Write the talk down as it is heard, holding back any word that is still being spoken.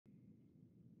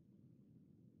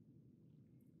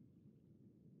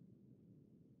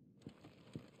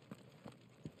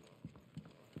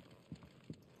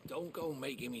Don't go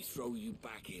making me throw you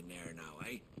back in there now,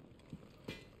 eh?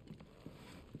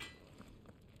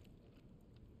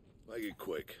 Make it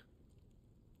quick.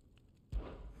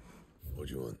 What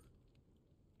do you want?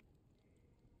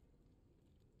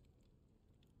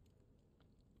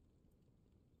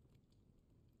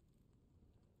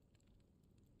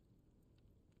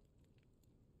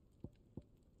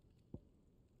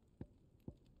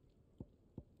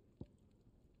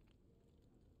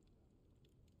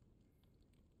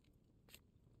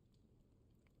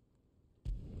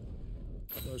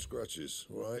 No scratches,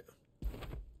 all right?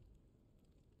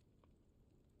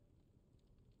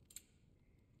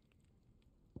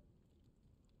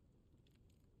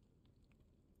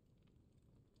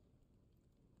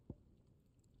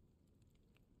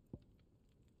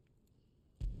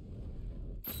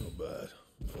 Not bad,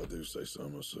 if I do say so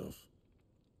myself.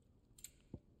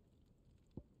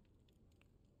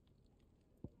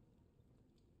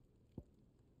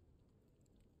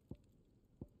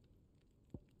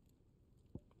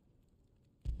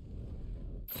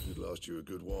 Should last you a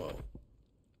good while.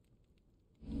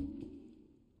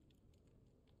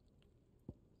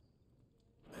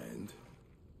 And?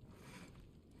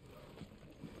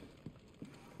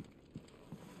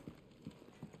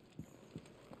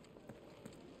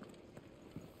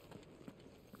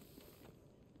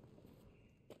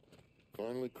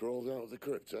 Finally crawled out of the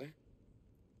crypt, eh?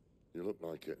 You look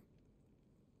like it.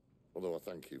 Although I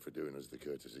thank you for doing us the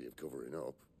courtesy of covering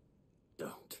up.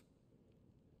 Don't.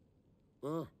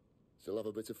 Ah, still have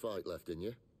a bit of fight left in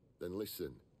you? Then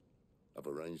listen. I've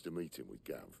arranged a meeting with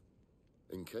Gav.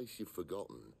 In case you've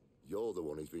forgotten, you're the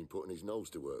one he's been putting his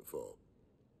nose to work for.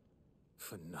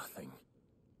 For nothing.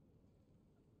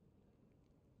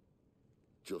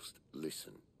 Just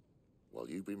listen. While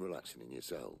you've been relaxing in your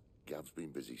cell, Gav's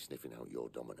been busy sniffing out your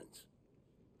dominance.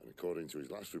 And according to his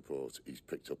last report, he's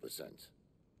picked up a scent.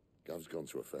 Gav's gone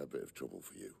to a fair bit of trouble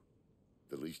for you.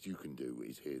 The least you can do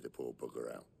is hear the poor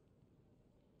bugger out.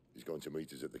 He's going to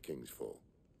meet us at the King's Fall.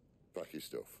 Pack your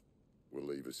stuff. We'll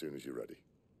leave as soon as you're ready.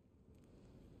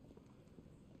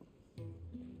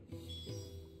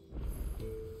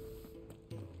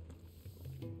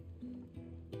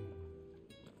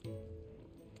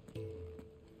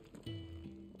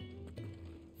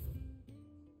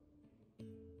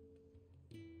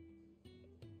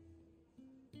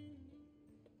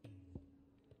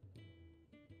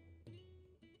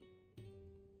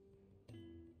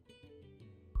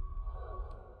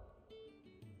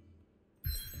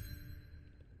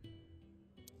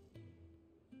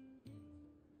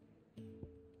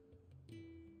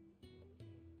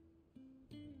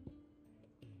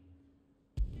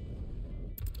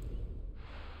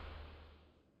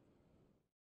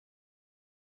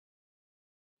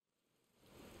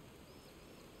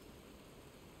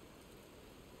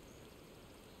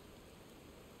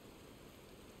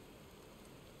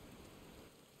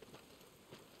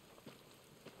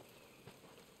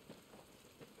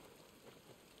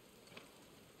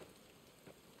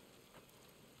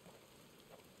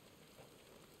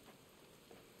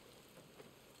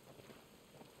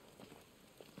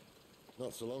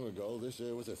 Not so long ago, this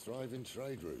here was a thriving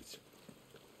trade route.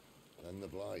 Then the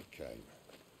Blight came.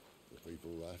 The people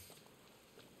left.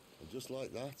 And just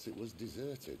like that, it was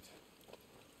deserted.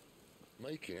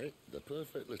 Making it the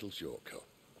perfect little shortcut.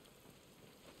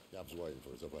 Gav's waiting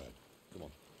for us up ahead. Come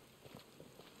on.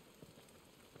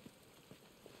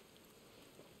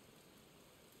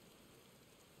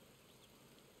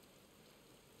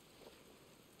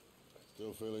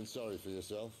 Still feeling sorry for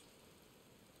yourself?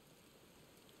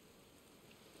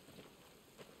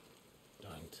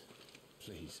 Don't.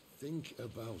 Please. Think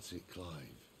about it,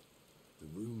 Clive. The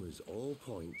rumours all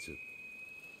point to...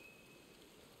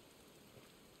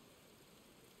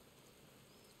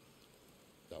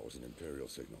 That was an Imperial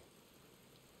signal.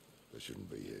 They shouldn't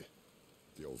be here.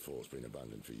 The old fort's been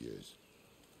abandoned for years.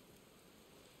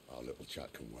 Our little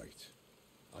chat can wait.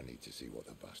 I need to see what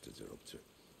the bastards are up to.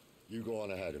 You go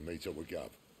on ahead and meet up with Gav.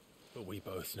 But we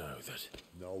both know that...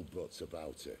 No buts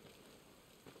about it.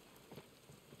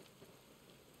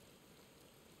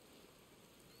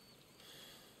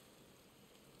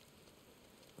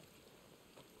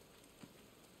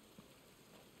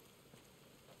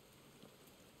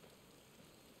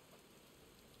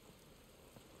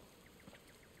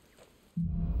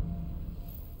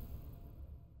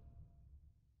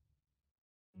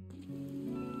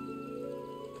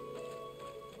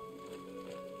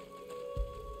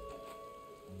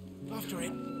 After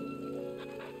it.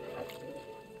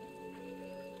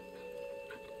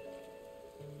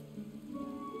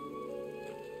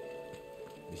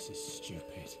 This is stupid.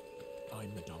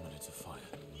 I'm the dominant of fire.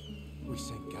 We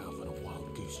sent Galv on a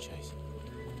wild goose chase.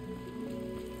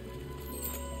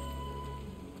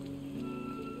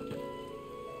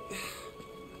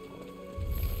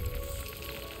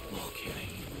 More killing.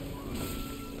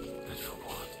 And for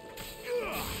what?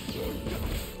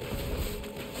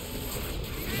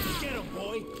 Get him,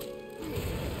 boy!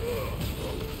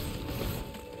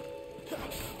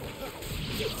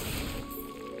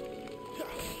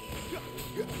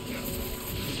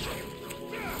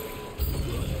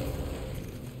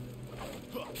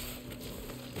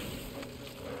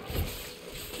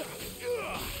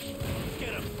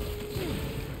 Get him!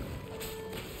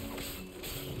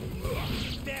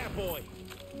 There, boy!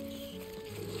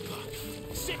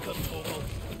 Sick him, Torgal!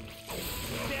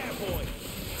 There, boy!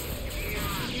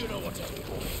 You know what to do,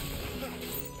 boy!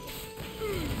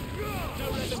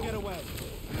 Don't let them get away!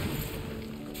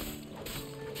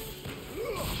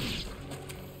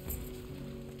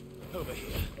 Over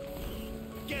here.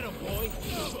 Get him, boy!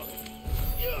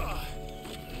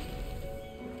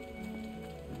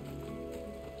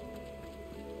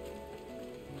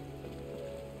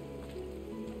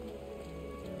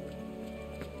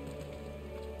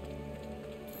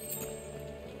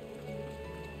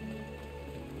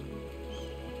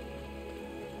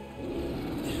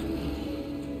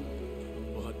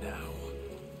 What now?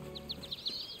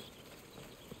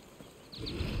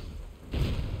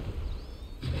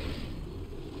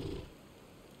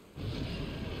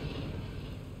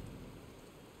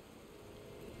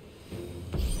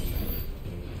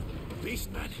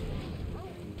 Beastman!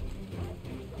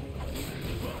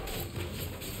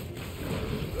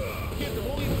 Give them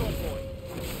all you've got, boy!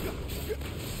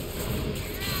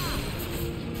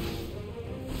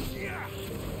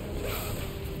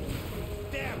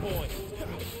 There, boy!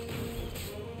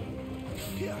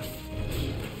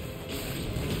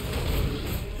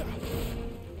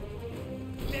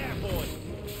 There, boy!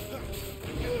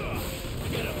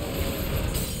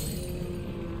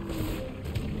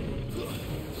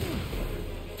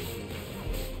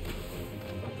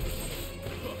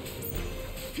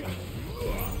 Get him!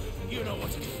 You know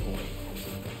what to do, boy.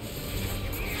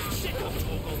 Sick of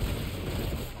Torgal.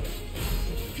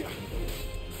 Get him,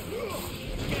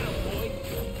 boy.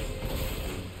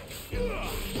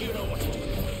 You know what to do,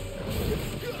 boy.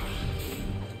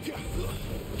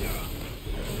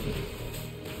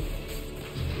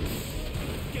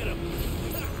 Get him.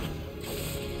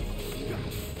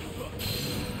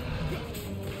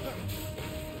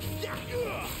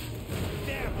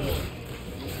 There, boy.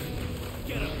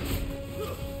 Get him.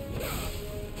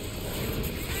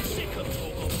 Sick of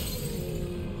Torgal.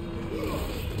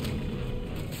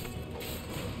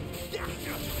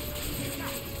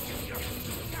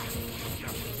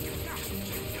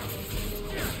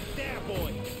 There,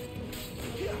 boy.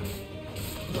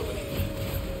 Over here.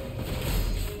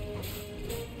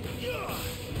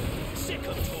 Sick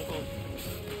of Torgal.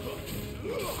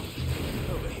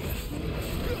 Over here.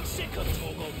 Sick of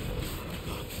Torgal.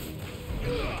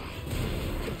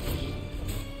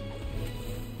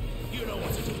 You know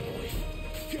what to do, boy.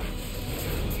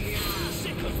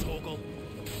 Sick of Torgal.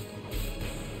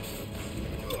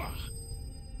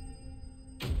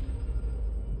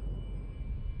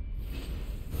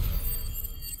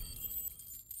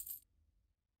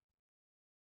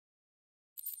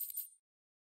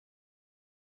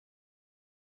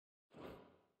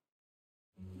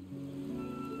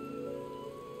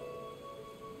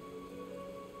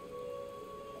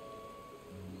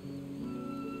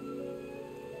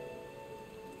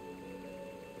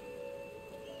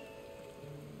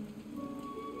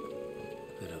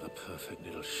 Another perfect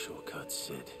little shortcut,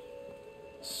 Sid.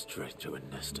 Straight to a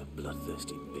nest of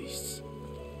bloodthirsty beasts.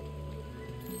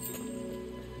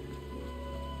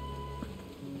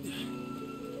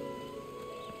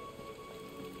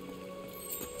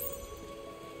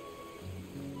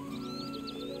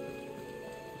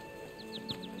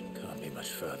 Can't be much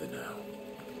further now.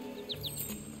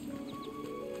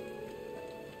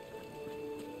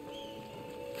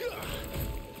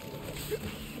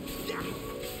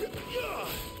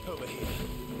 Over here.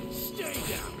 Stay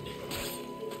down.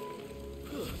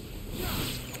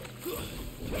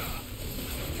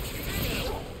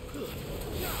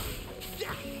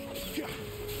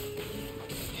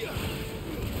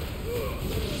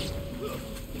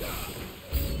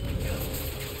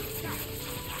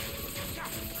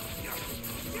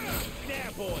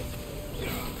 There, boy.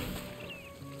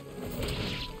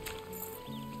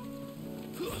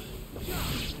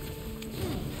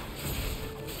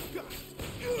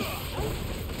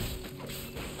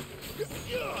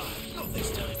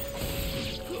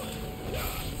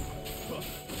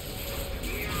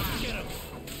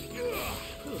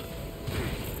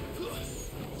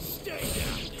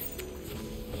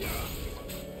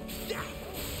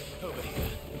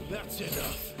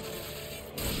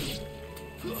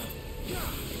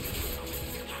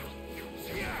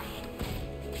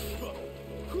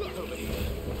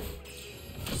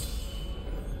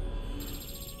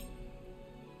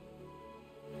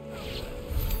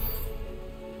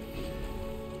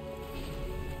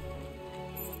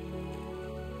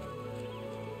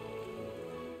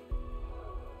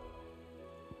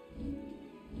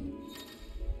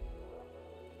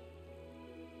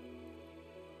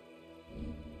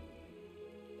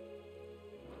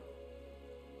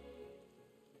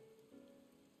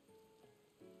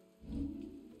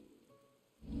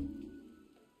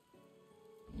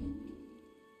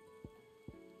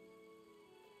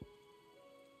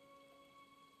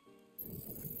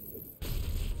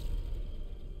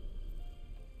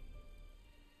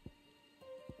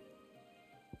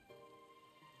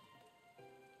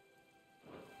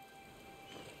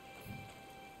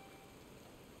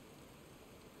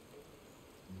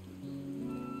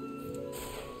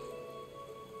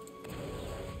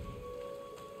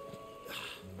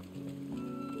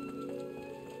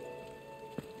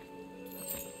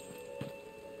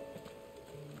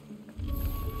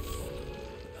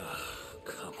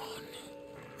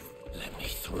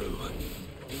 through.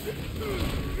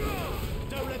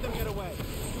 Don't let them get away.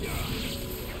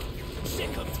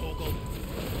 Sick of Torgal.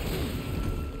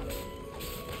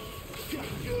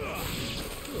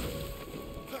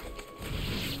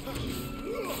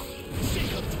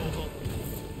 Sick of Torgal.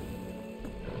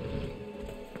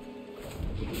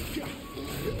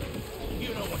 You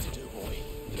know what to do, boy.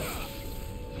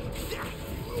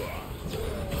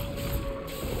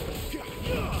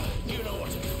 You know what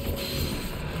to do.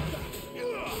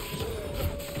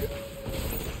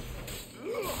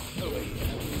 Over here.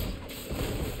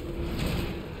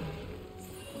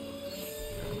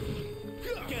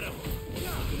 Get him.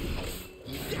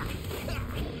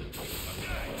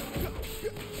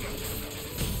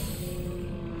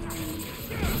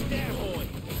 There, boy.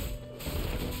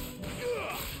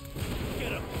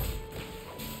 Get him.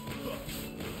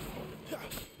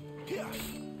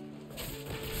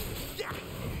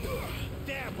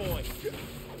 There, boy.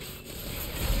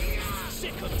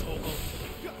 Sick of Torgal.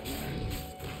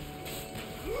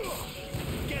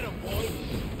 Get him, boy.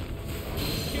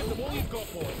 Give them all you've got,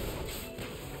 boy.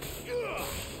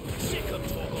 Sick of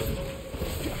Torgal.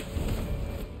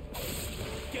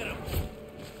 Get him.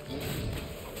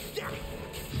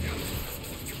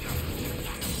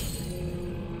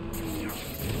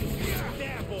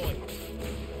 There, boy.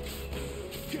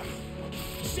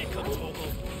 Sick of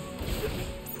Torgal.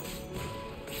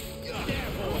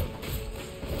 There, boy.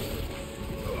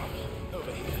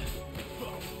 Over here.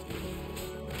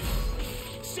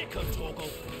 Sick of Torgal.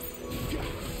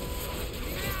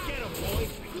 Get him, boy.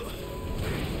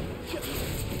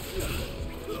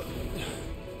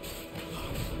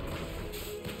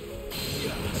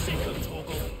 Sick of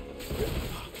Torgal.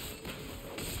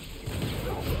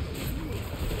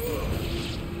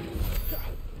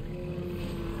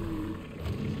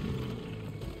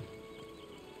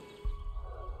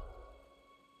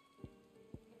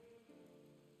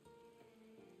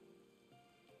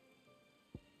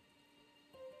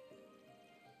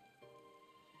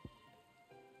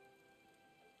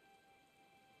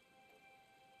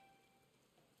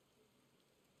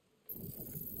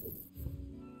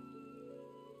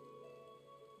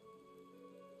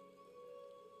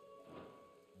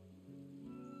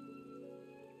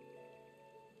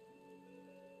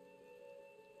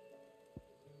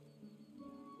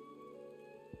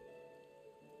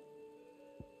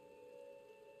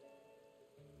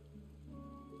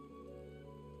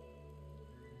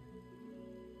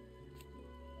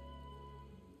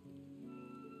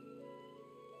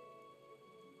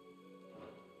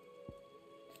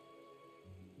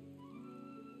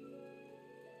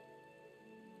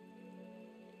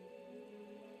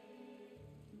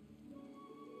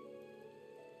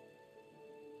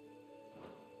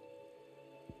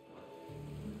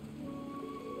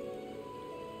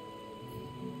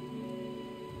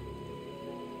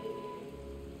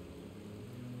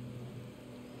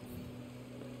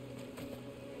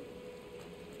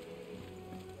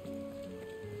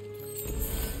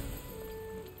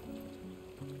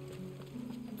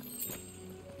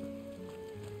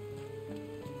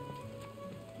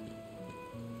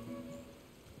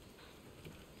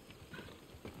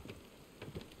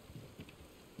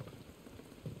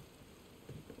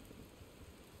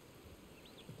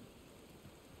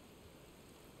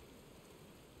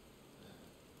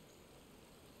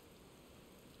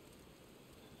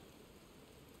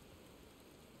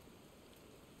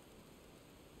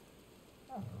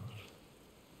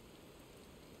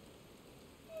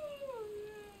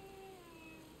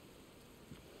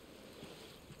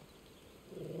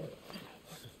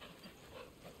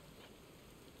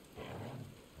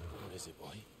 What is it,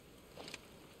 boy?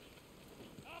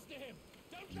 After him!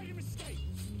 Don't let him escape!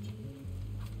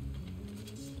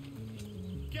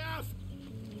 Gav!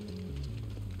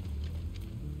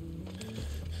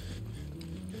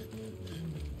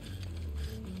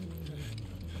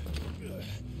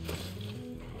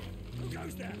 Who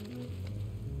goes there?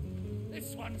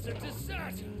 This one's a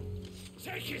deserter!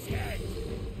 Take his head!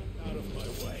 Out of my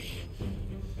way.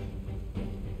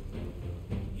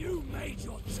 You made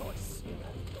your choice!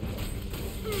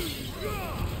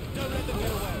 Don't let them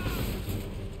get away!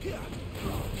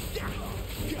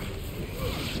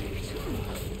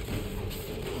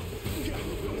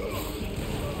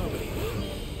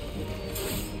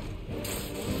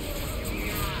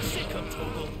 Sick of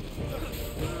Torgal.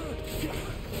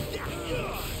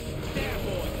 There,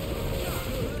 boy!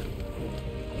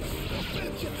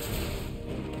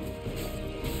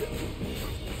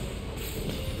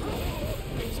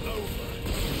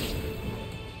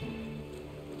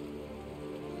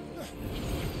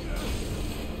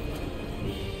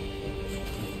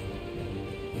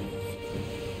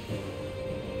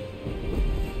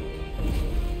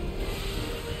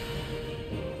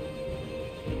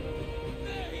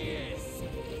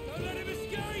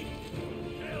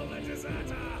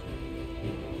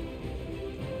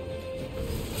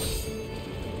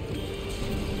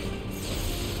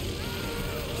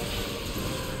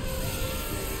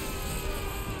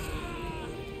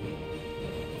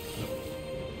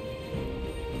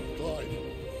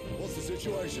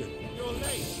 situation? You're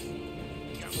late.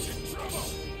 Cap's in trouble.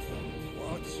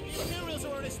 What? The Imperials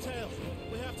are on his tail.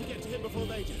 We have to get to him before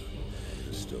they do.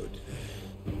 Understood.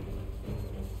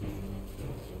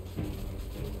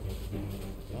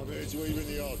 I'm here to even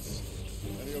the odds.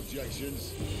 Any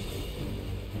objections?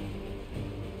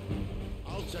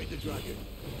 I'll take the dragon.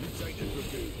 You take the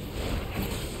dragoon.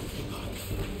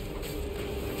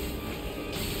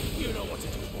 You know what to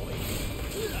do, boy.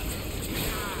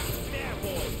 There,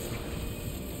 boy.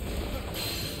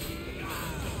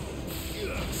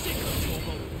 Sick of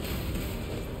trouble.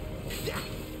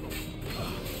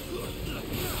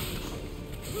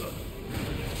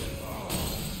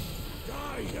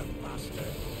 Die, you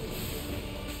bastard!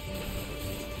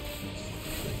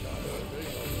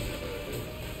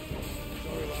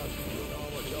 Sorry, lad. You don't know how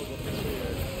much help I'm gonna be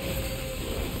here.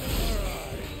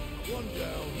 Alright. One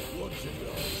down, one to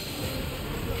go.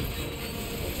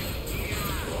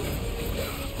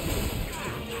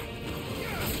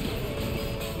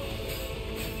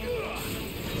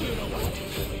 You know what to do,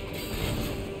 boy.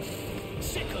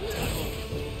 Sick of trouble.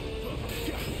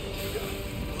 Get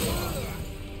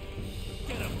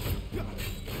him.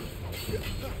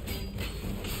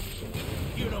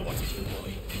 You know what to do,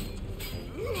 boy.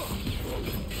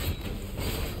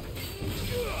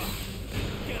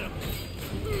 Get him.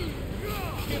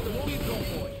 Give the speed go,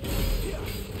 boy.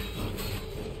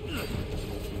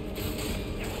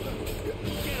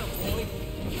 Get him, boy.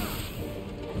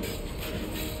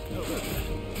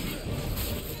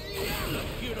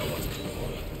 You know what to do,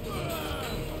 boy.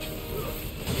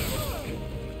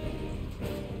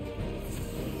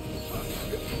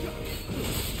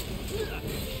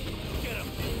 Get him.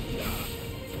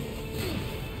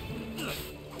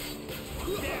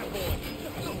 There, boy.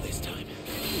 Not this time.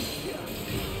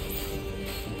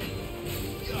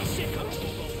 Sick of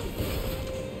trouble.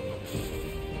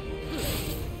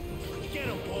 Get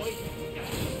him, boy.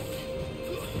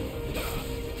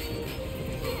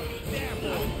 There,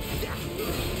 boy. Get him.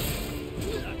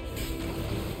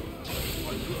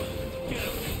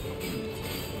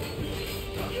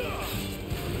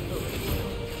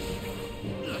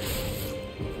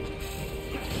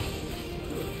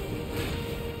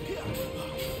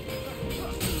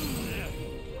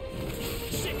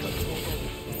 Sick of trouble.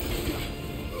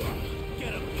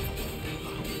 Get him.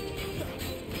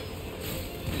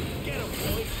 Get him,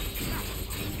 boy.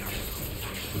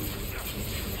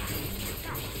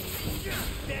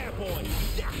 There, boy.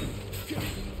 Get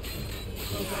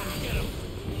him.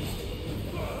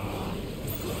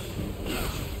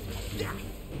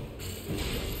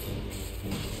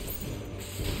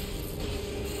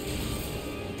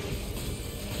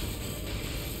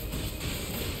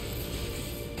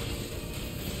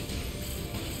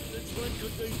 Since when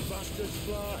could these bastards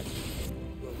fly?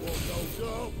 But what goes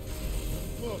up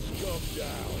must come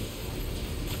down.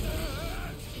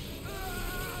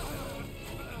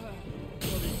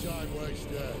 Bloody time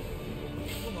waster.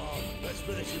 Come on, let's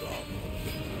finish him off.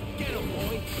 Get him,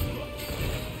 boy.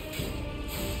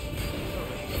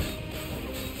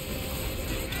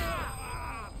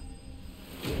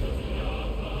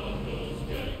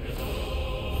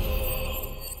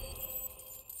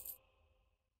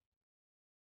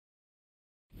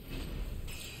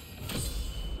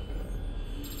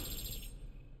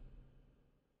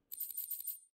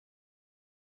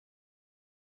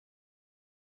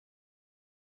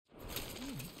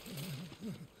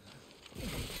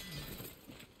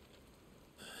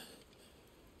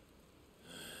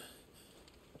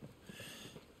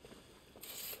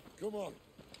 Come on.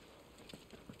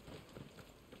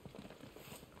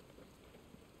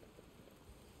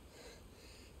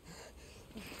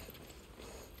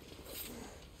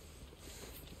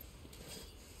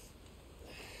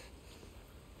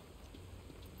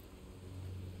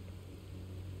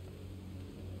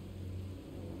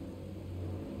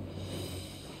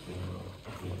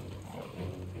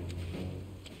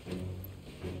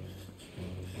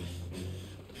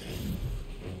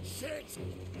 Shit!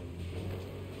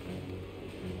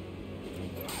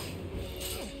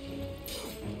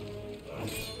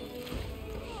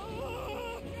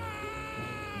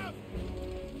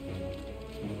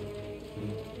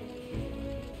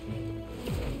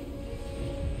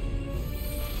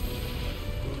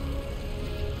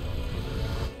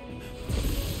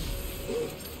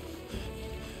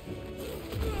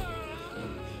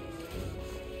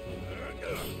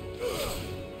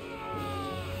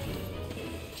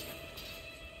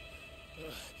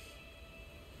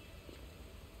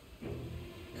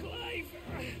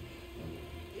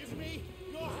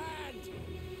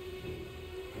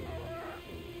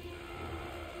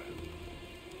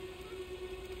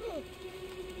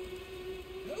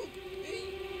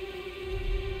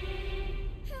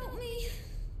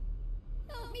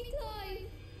 me, Clive!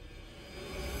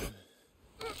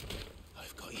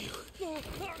 I've got you.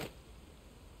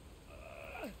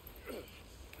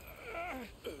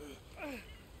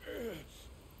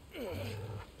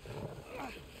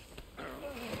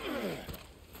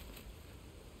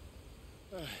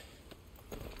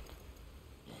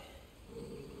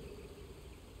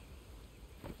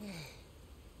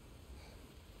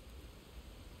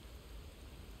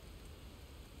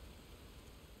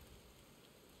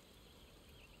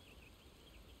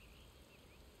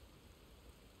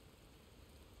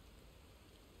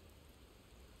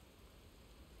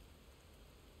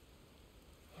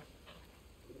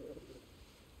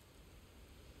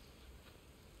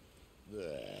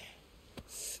 There.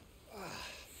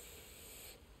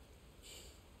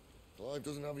 Clive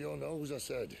doesn't have your nose, I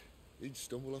said. He'd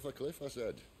stumble off a cliff, I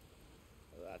said.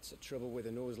 That's the trouble with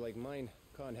a nose like mine.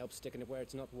 Can't help sticking it where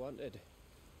it's not wanted.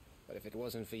 But if it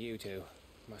wasn't for you two,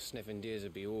 my sniffing days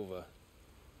would be over.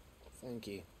 Thank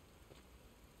you.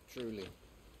 Truly.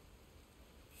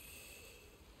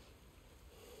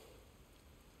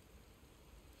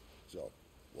 So,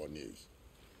 what news?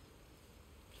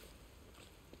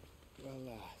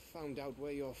 Well, found out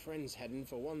where your friend's heading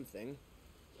for one thing.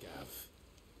 Gav,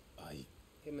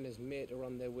 Him and his mate are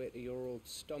on their way to your old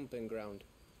stomping ground,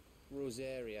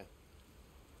 Rosaria.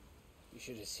 You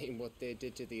should have seen what they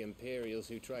did to the Imperials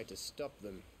who tried to stop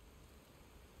them.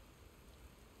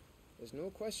 There's no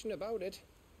question about it.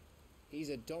 He's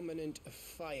a dominant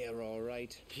fire, all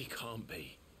right. he can't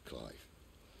be. Clive,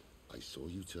 I saw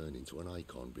you turn into an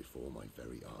icon before my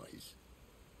very eyes.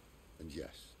 And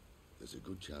yes, there's a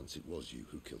good chance it was you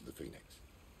who killed the Phoenix.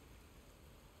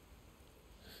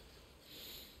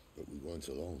 But we weren't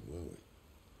alone, were we?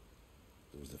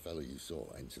 There was the fellow you saw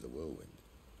enter the whirlwind.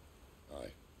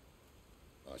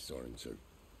 I saw him too.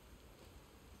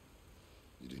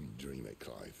 You didn't dream it,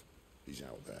 Clive. He's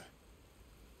out there.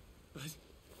 But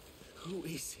who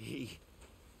is he?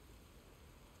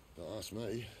 Don't ask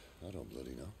me. I don't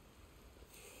bloody know.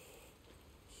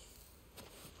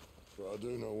 But I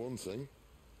do know one thing.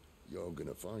 You're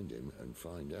gonna find him and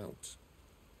find out.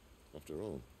 After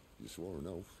all, you swore an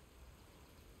oath.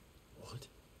 What?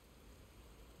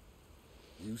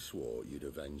 You swore you'd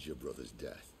avenge your brother's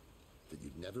death, that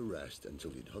you'd never rest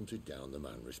until you'd hunted down the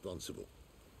man responsible.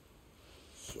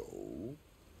 So,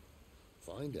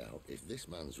 find out if this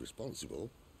man's responsible,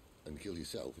 and kill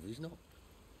yourself if he's not.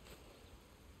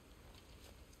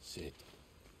 Sid,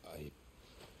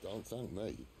 Don't thank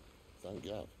me. Thank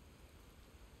Gav.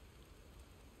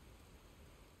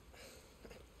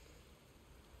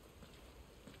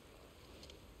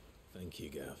 Thank you,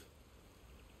 Gav.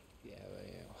 Yeah, well,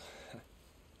 yeah.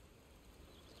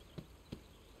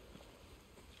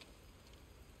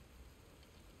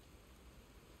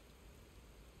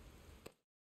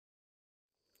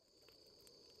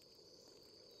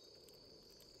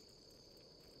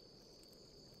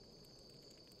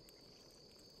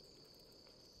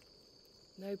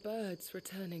 No birds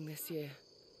returning this year.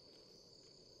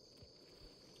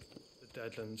 The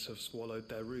Deadlands have swallowed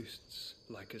their roosts,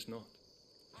 like as not.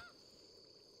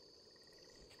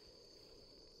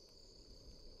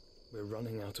 We're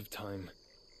running out of time.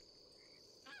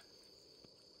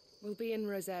 We'll be in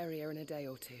Rosaria in a day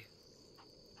or two.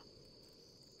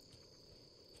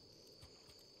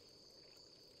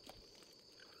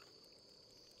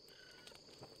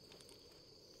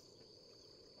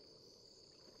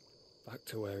 Back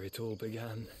to where it all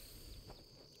began.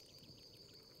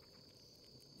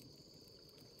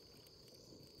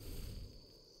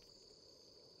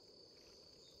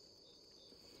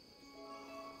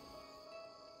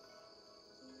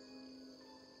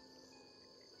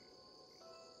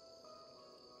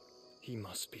 He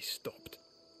must be stopped.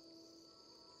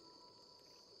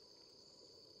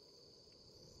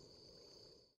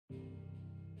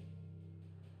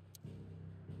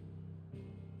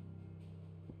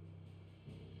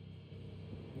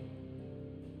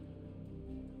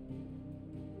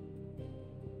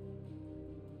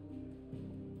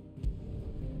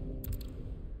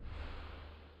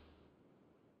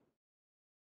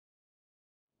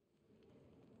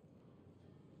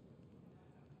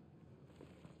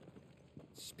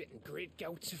 Spitting great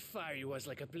gouts of fire he was,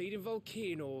 like a bleeding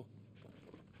volcano.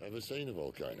 Ever seen a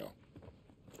volcano?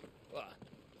 What?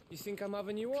 You think I'm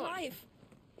having you on? Clive!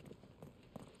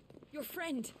 Your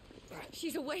friend!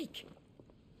 She's awake!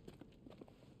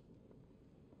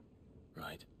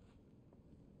 Right.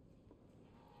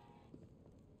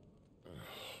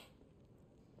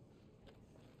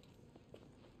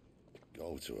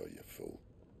 Go to her, you fool.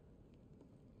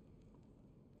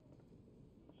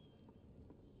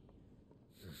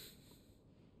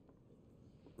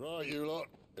 Right, you lot.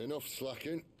 enough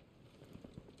slacking.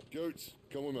 Goots,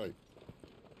 come with me.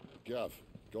 Gav,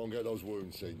 go and get those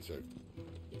wounds seen to.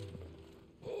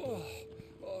 Oh,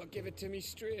 give it to me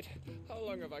straight. How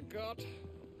long have I got?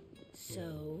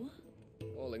 So?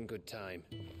 All in good time.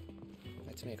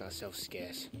 Let's make ourselves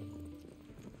scarce.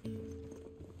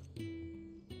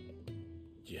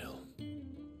 Jill.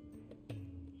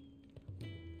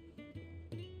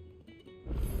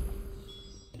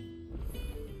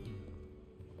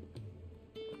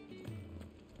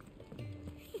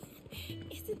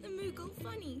 Isn't the Moogle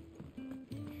funny?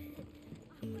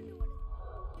 I wonder what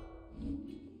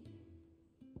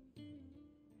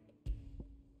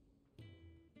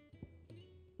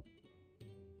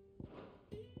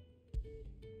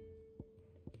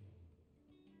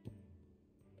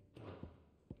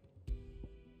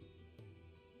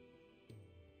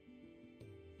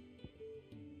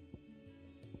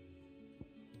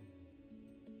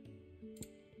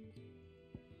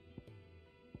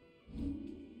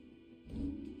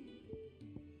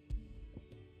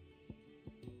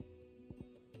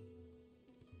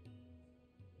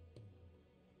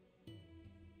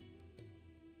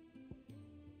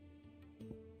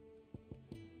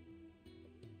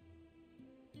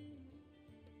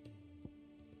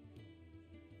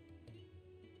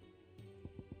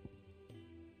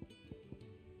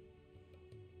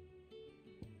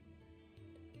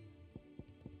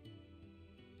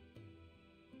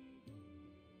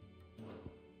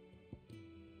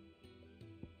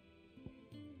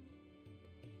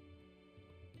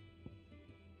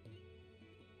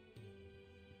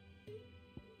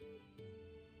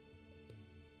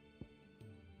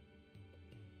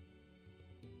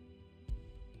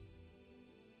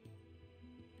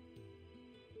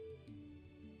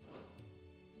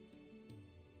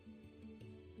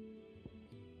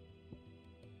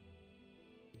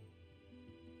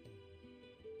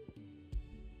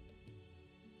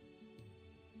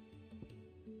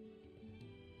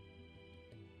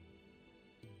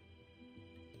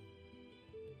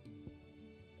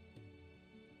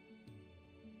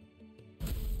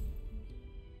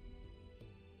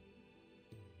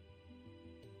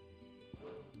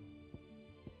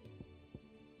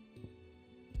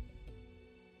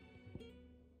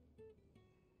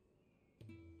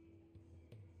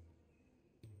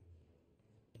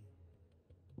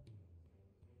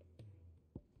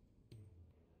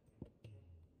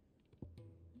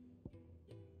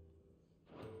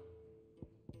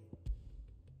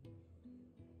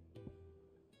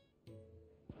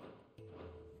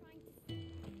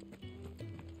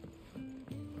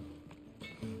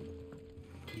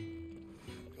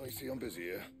You see I'm busy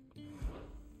here.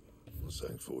 What's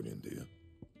saying for you, dear?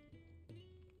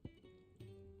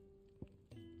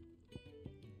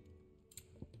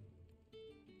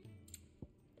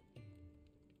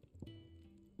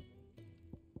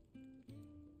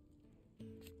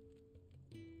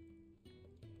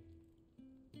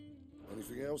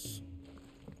 Anything else?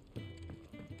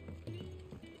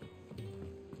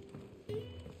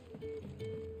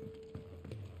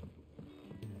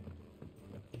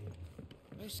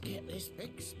 Let's get this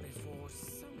fixed before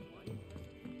someone...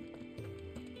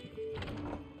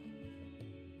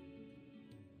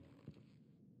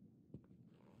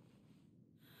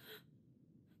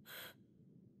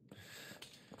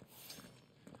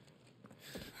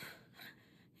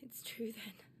 It's true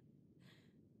then.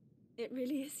 It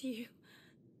really is you.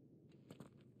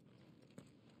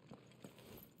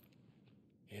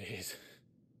 It is.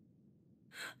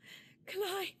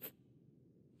 Clive!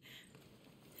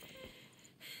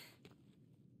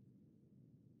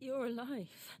 You're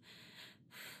alive.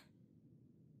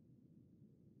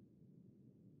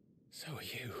 So are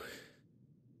you.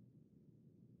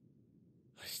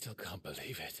 I still can't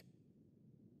believe it.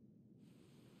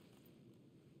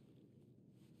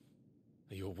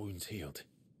 Are your wounds healed?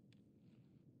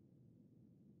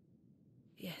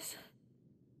 Yes.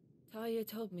 Talia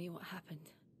told me what happened.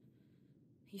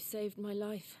 You saved my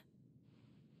life.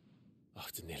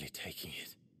 After nearly taking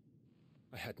it,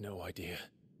 I had no idea.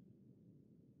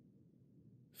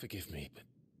 Forgive me, but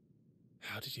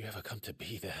how did you ever come to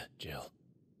be there, Jill?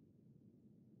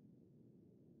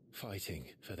 Fighting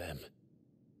for them.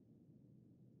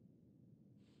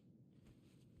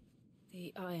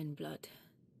 The Iron Blood.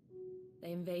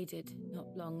 They invaded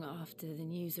not long after the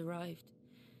news arrived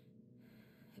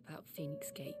about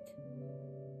Phoenix Gate.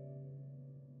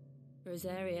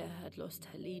 Rosaria had lost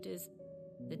her leaders.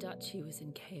 The Duchy was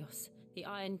in chaos. The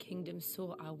Iron Kingdom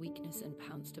saw our weakness and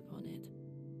pounced upon it.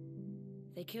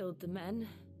 They killed the men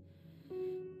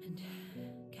and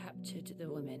captured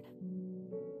the women.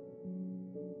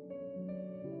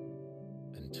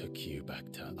 And took you back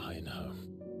to Ironhome.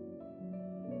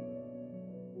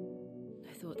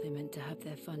 thought they meant to have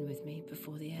their fun with me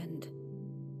before the end.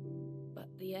 But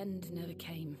the end never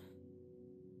came.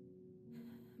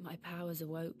 My powers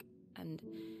awoke, and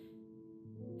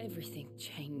everything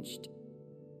changed.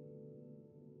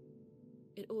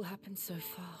 It all happened so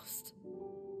fast.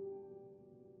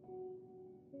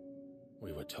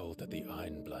 We were told that the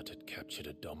Ironblood had captured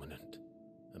a dominant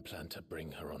and planned to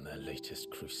bring her on their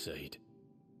latest crusade.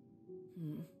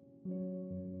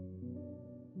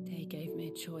 They gave me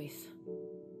a choice.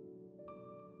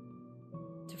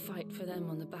 To fight for them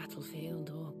on the battlefield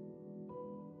or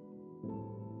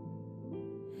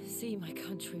see my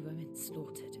countrywomen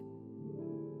slaughtered.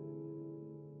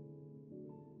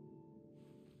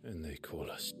 And they call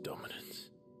us dominants.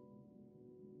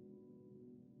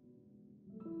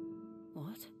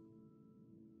 What?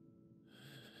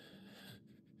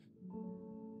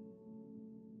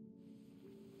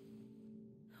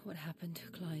 What happened to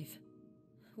Clive?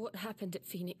 What happened at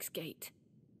Phoenix Gate?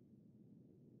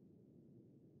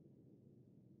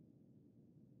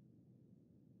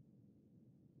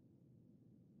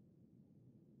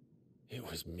 It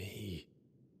was me.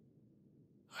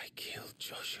 I killed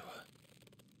Joshua.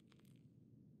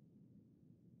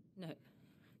 No,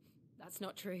 that's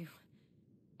not true.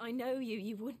 I know you.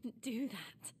 You wouldn't do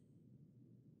that.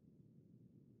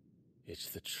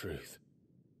 It's the truth.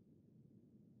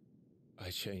 I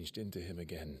changed into him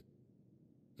again,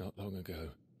 not long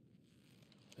ago.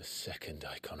 The second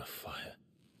icon of fire.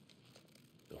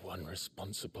 The one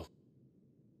responsible.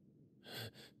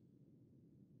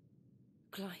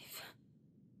 Clive.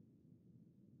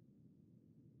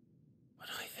 When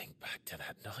I think back to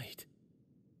that night...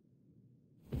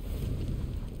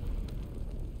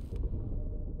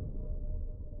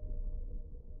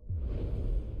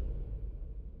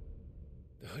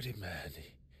 The hooded man,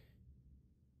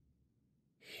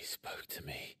 he spoke to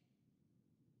me.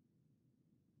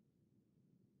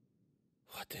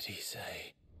 What did he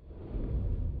say?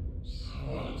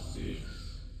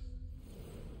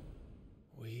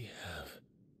 We have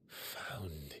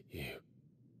found you.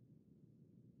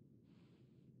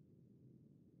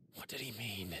 What did he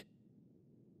mean?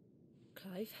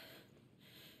 Clive,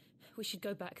 we should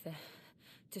go back there,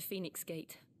 to Phoenix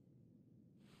Gate.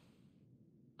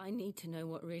 I need to know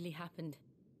what really happened,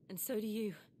 and so do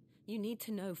you. You need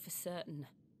to know for certain.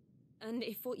 And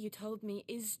if what you told me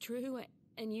is true,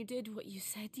 and you did what you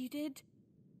said you did,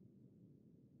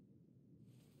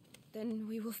 then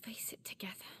we will face it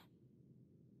together.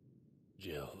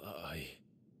 Jill,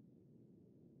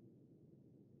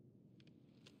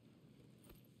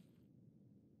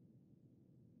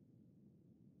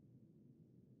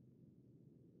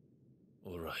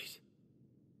 All right.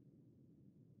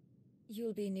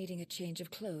 You'll be needing a change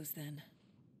of clothes, then.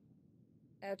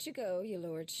 Out you go, your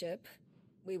lordship.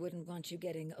 We wouldn't want you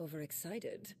getting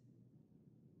overexcited.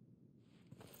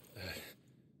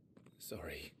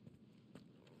 Sorry.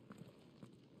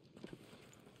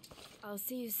 I'll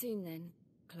see you soon then,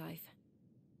 Clive.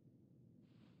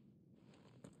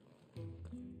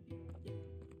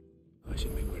 I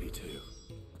should be ready too.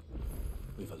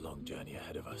 We've a long journey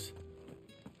ahead of us.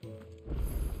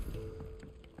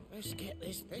 Let's get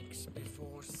this fixed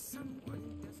before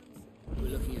someone doesn't... We're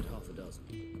looking at half a dozen,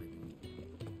 maybe.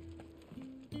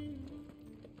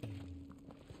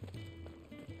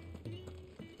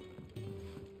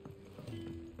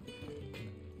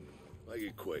 Make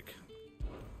it quick.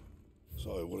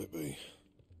 So, will it be?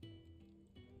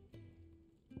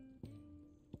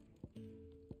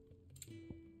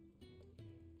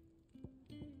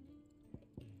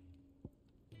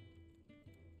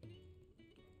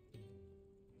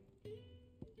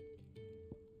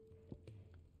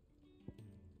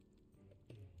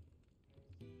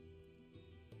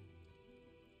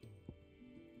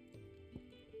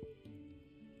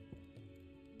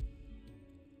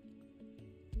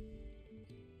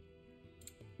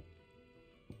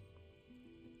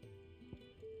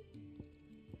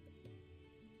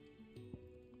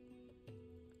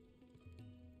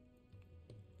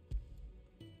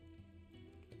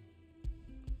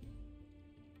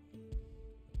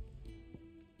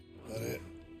 That it?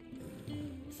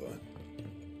 Fine.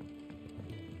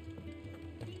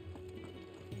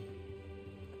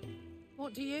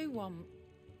 What do you want?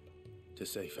 To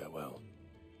say farewell.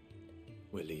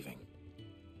 We're leaving.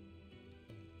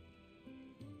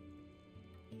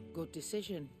 Good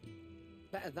decision.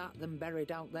 Better that than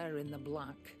buried out there in the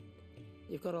black.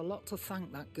 You've got a lot to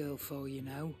thank that girl for, you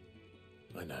know.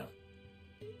 I know.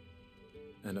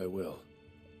 And I will.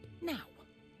 Now,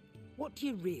 what do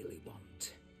you really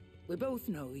want? We both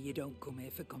know you don't come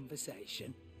here for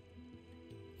conversation.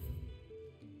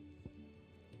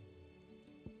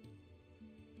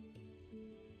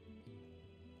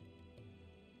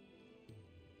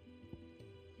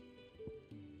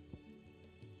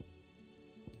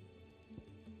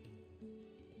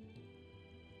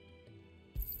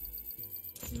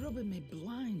 You're rubbing me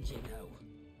blind, you know.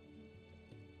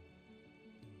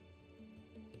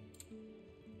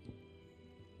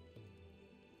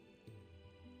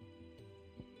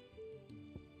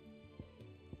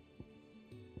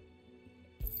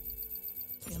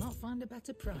 You'll not find a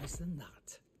better price than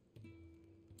that.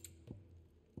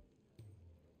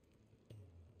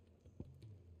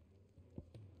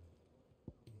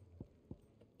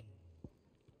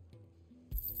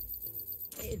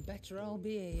 It'd better all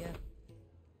be here.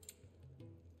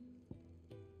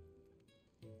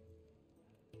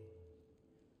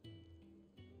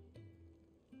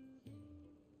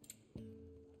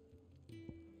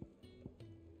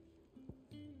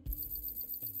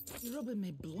 You're rubbing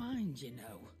me blind, you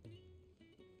know.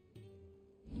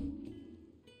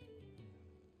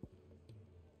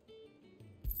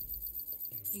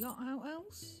 You got out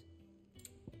else?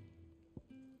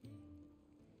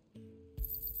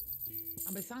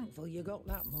 I'll be thankful you got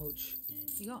that much.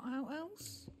 You got out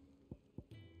else?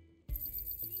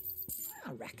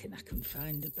 I reckon I can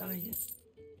find a buyer.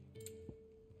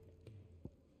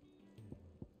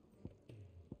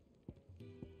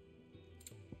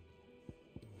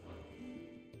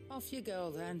 Off you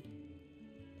go then.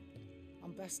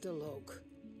 And best of luck.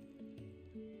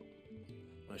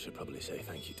 I should probably say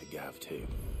thank you to Gav too.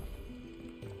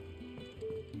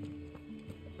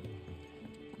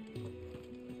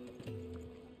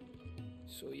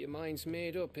 So your mind's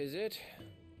made up, is it?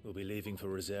 We'll be leaving for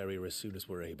Rosaria as soon as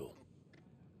we're able.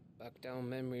 Back down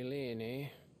memory lane, eh?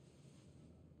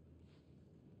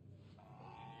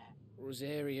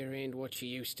 Rosaria ain't what she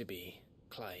used to be,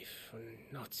 Clive, and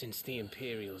not since the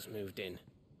Imperials moved in.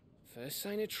 First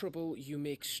sign of trouble, you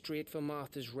make straight for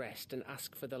Martha's Rest and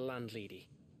ask for the landlady.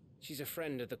 She's a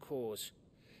friend of the cause.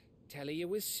 Tell her you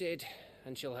was Sid,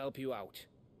 and she'll help you out.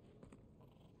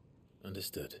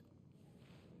 Understood.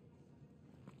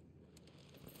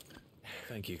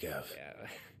 Thank you, Gav. Yeah.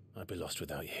 I'd be lost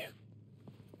without you.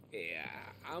 Yeah,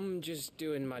 I'm just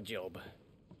doing my job.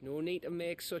 No need to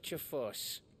make such a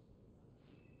fuss.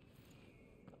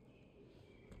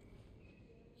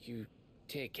 You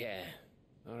take care,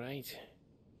 alright?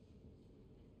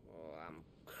 Oh, I'm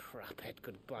crap at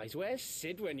goodbyes. Where's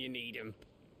Sid when you need him?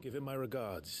 Give him my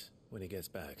regards when he gets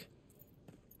back.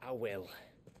 I will.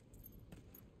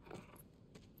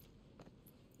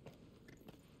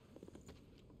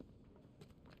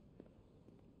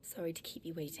 Sorry to keep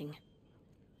you waiting.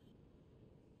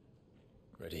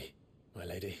 Ready, my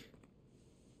lady?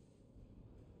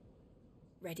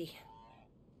 Ready.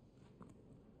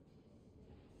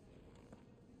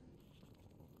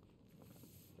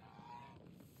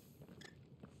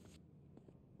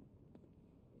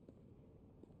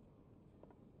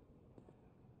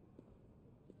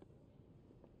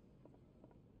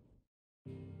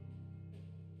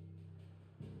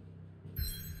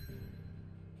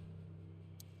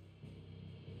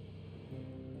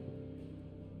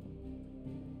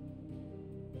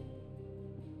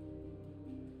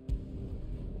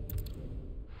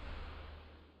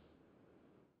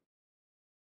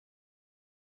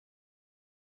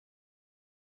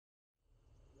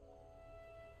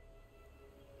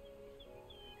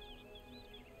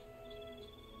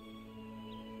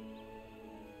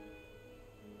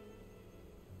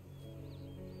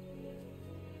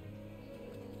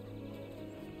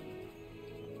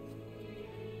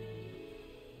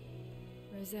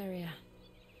 Rosaria.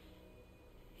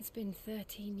 It's been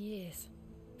 13 years.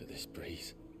 But this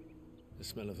breeze, the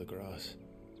smell of the grass,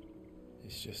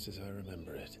 it's just as I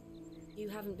remember it. You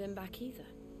haven't been back either.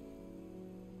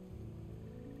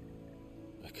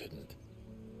 I couldn't.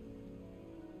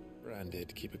 Rand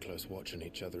did keep a close watch on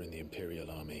each other in the Imperial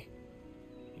Army.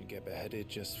 You'd get beheaded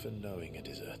just for knowing a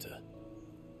deserter.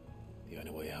 The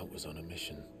only way out was on a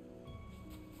mission.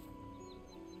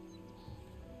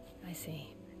 I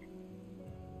see.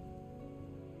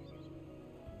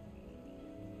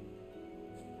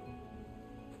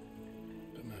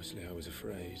 But mostly I was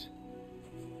afraid.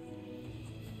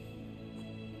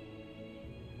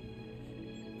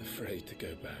 Afraid to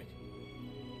go back.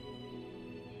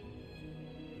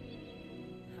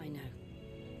 I know.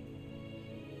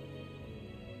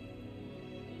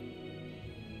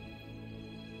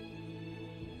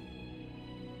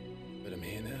 But I'm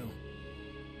here now.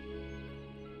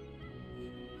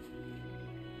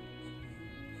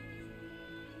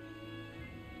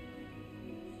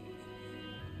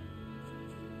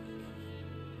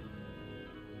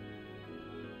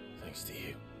 Thanks to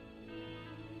you.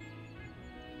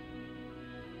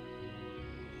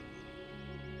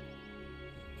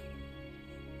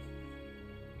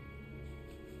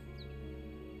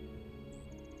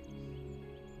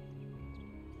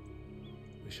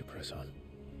 We should press on.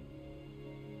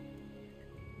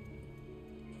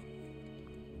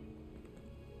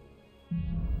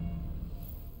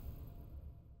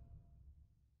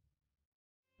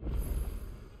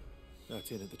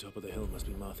 marked in at the top of the hill must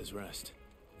be Martha's Rest.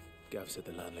 Gav said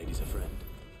the landlady's a friend.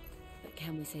 But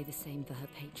can we say the same for her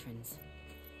patrons?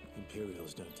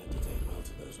 Imperials don't entertain well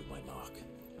to those with my mark.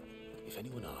 If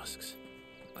anyone asks,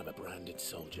 I'm a branded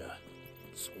soldier,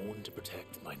 sworn to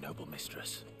protect my noble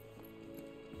mistress.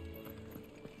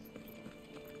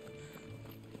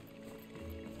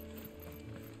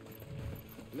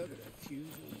 Look at the fuses.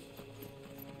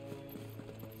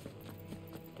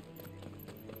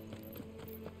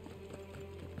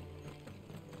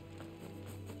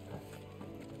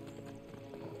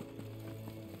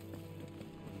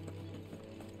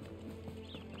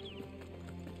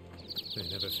 They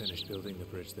never finished building the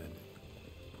bridge then.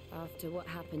 After what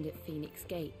happened at Phoenix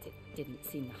Gate, it didn't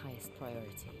seem the highest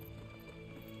priority.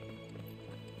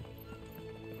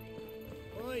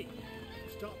 Oi!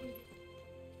 Stop me.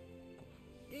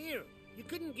 Here, you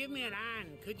couldn't give me an hand,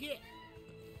 could you?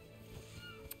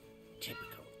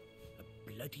 Typical.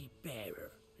 A bloody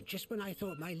bearer. And just when I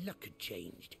thought my luck had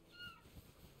changed.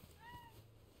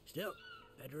 Still,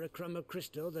 better a crumb of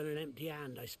crystal than an empty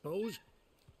hand, I suppose.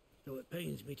 Though it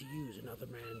pains me to use another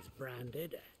man's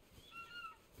branded.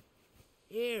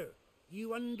 Here,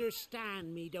 you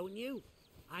understand me, don't you?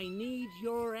 I need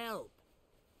your help.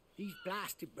 These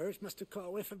blasted birds must have caught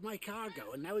a whiff of my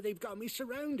cargo, and now they've got me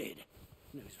surrounded.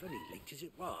 And it was very late as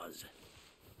it was.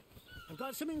 I've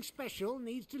got something special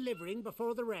needs delivering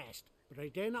before the rest, but I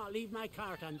dare not leave my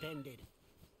cart untended.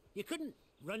 You couldn't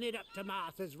run it up to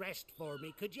Martha's Rest for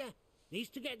me, could you? Needs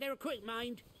to get there quick,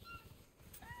 mind.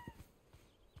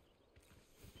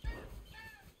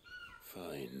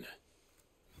 Fine.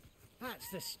 That's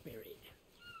the spirit.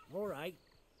 All right.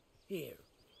 Here.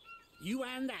 You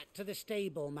hand that to the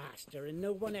stable master and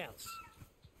no one else.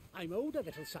 I'm owed a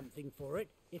little something for it.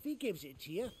 If he gives it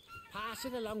to you, pass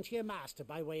it along to your master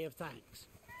by way of thanks.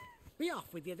 Be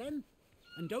off with you then,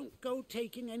 and don't go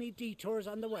taking any detours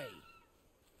on the way.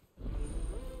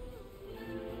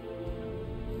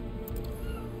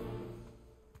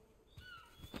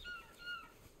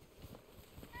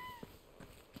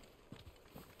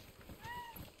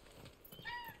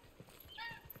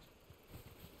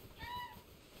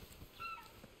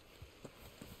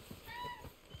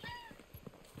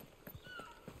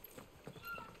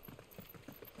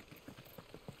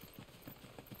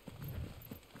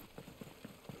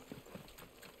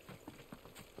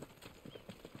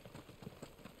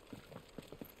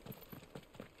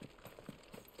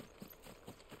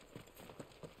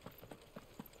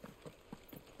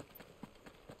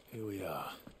 Here we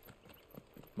are.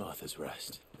 Martha's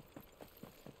Rest.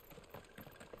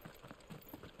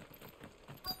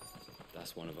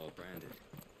 That's one of our branded.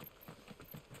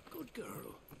 Good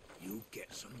girl. You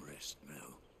get some rest now.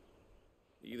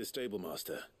 Are you the stable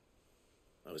master?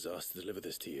 I was asked to deliver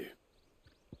this to you.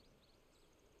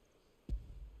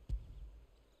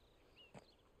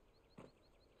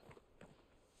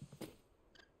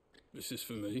 This is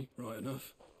for me, right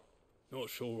enough. Not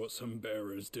sure what some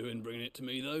bearer's doing bringing it to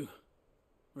me, though.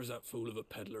 Where's that fool of a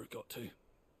peddler got to?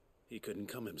 He couldn't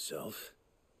come himself.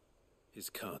 His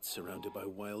cart's surrounded by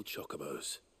wild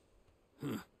chocobos.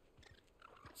 Huh.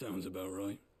 Sounds about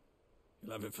right.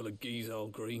 He'll have it full of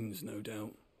Gizal greens, no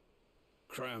doubt.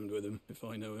 Crammed with him, if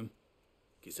I know him.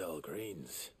 Gizal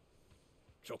greens?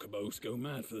 Chocobos go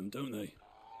mad for them, don't they?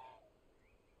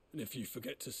 And if you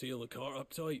forget to seal the cart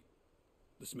up tight,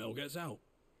 the smell gets out,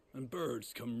 and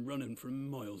birds come running from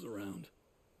miles around.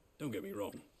 Don't get me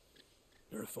wrong.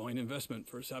 They're a fine investment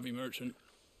for a savvy merchant,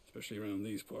 especially around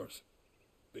these parts.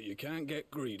 But you can't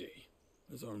get greedy,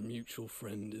 as our mutual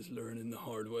friend is learning the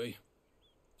hard way.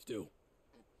 Still,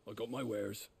 I got my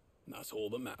wares, and that's all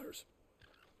that matters.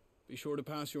 Be sure to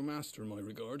pass your master my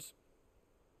regards.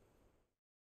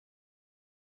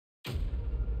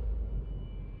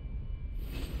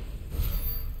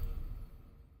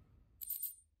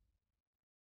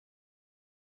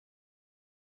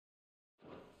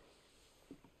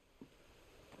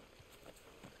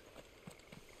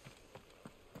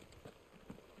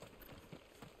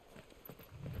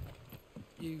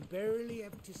 You barely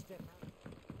have to step out.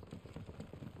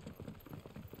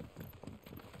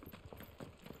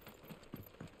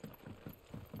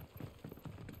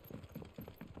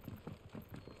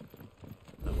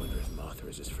 I wonder if Martha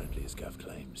is as friendly as Gav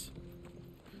claims.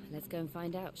 Let's go and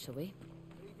find out, shall we?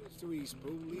 When he gets to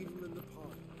Eastpool, leave him in the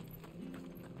park.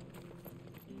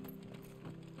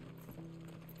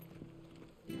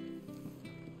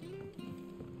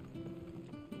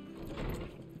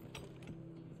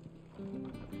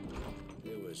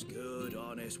 It was good,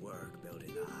 honest work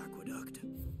building the aqueduct.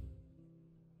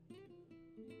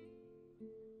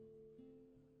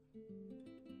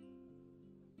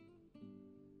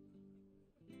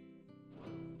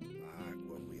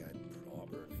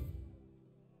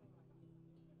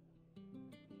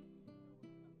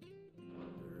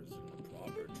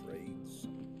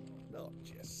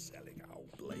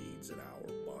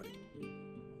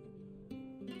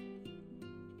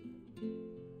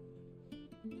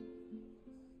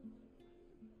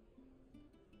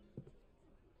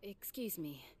 Excuse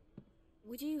me.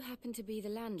 Would you happen to be the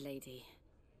landlady?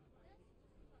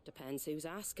 Depends who's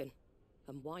asking,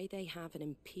 and why they have an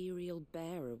Imperial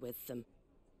bearer with them.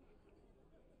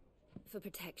 For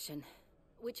protection,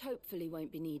 which hopefully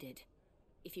won't be needed.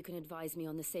 If you can advise me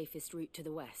on the safest route to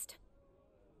the west.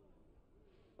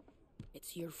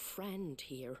 It's your friend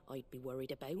here I'd be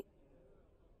worried about.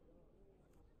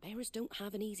 Bearers don't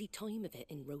have an easy time of it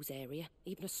in Rosaria.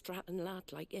 Even a Stratton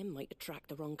lad like him might attract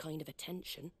the wrong kind of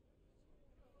attention.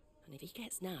 And if he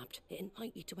gets nabbed, it ain't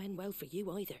likely to end well for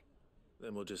you either.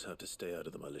 Then we'll just have to stay out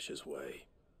of the malicious way.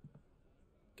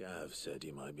 Gav said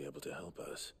you might be able to help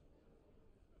us.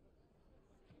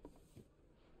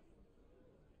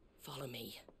 Follow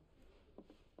me.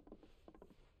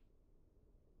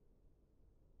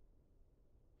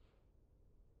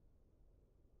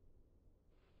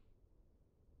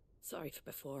 Sorry for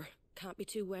before. Can't be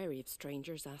too wary of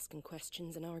strangers asking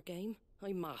questions in our game.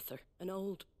 I'm Martha, an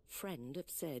old friend of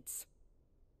Sid's.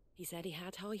 He said he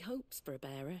had high hopes for a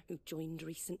bearer who joined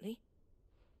recently.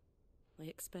 I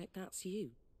expect that's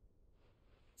you.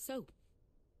 So,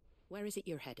 where is it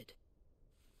you're headed?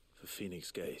 For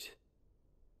Phoenix Gate.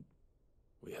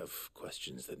 We have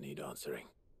questions that need answering.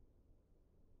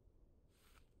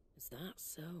 Is that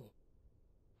so?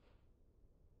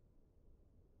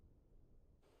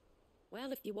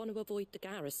 Well, if you want to avoid the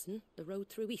garrison, the road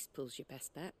through Eastpool's your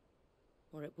best bet.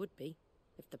 Or it would be,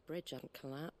 if the bridge hadn't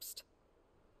collapsed.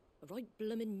 A right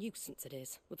bloomin' nuisance it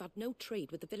is. We've had no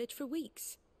trade with the village for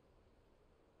weeks.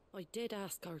 I did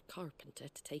ask our carpenter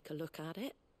to take a look at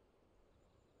it.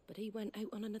 But he went out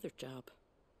on another job,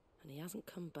 and he hasn't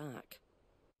come back.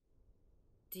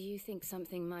 Do you think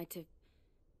something might have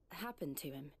happened to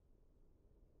him?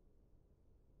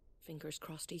 Fingers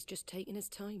crossed he's just taking his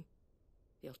time.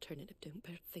 The alternative don't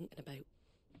bear thinking about.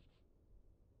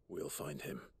 We'll find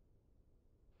him.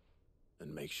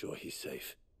 And make sure he's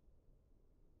safe.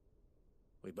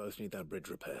 We both need that bridge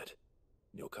repaired.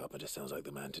 Your carpenter sounds like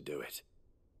the man to do it.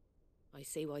 I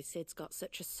see why Sid's got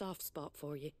such a soft spot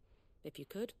for you. If you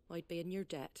could, I'd be in your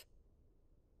debt.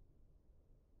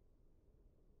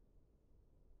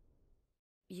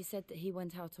 You said that he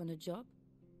went out on a job?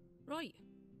 Right.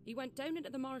 He went down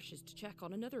into the marshes to check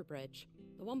on another bridge.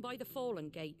 The one by the Fallen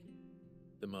Gate.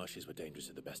 The marshes were dangerous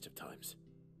at the best of times.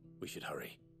 We should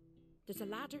hurry. There's a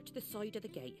ladder to the side of the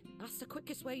gate. That's the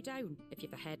quickest way down, if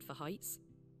you've a head for heights.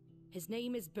 His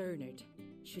name is Bernard.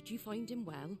 Should you find him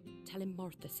well, tell him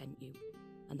Martha sent you,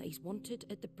 and that he's wanted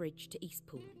at the bridge to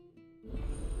Eastpool.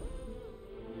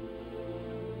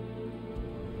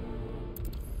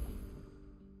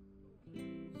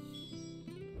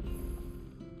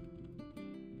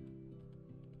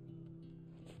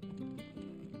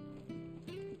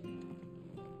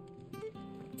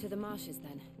 To the marshes,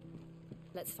 then.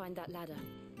 Let's find that ladder.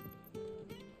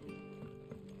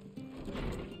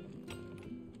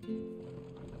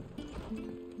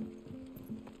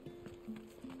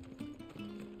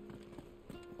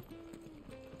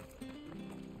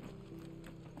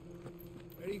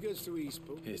 Where he goes to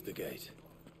Eastpool? Here's the gate.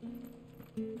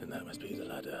 And that must be the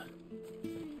ladder.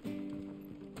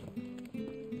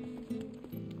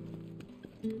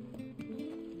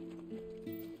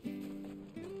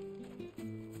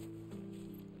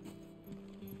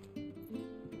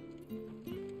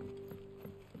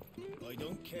 I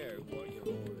don't care what your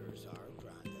orders are,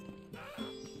 Brandon.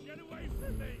 Get away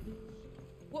from me!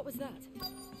 What was that?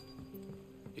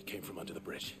 It came from under the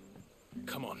bridge.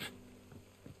 Come on.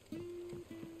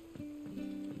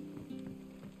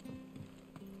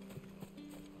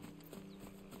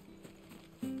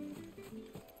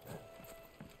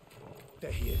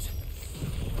 There he is.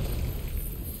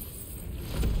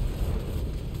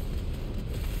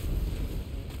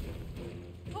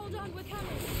 Hold on, we're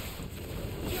coming!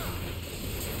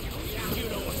 You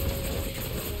know what's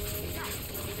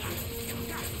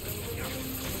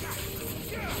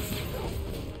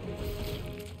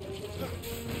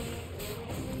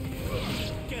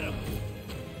Get him!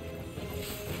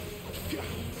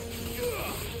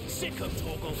 Sick of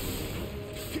Toggle!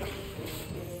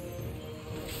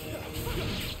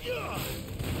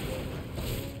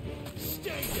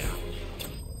 Stay down!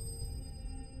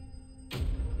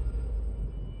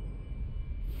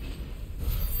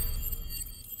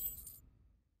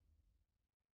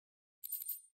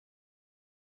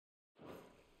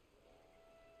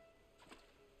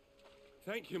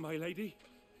 Thank you, my lady.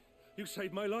 You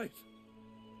saved my life.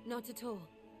 Not at all.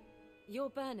 You're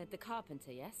Bernard the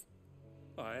carpenter, yes?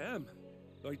 I am.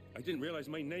 I didn't realize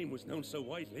my name was known so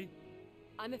widely.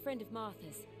 I'm a friend of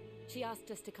Martha's. She asked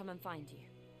us to come and find you.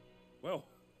 Well,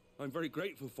 I'm very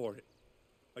grateful for it.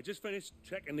 I just finished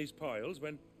checking these piles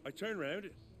when I turned round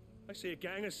I see a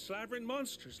gang of slavering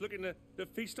monsters looking to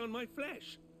feast on my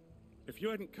flesh. If you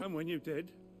hadn't come when you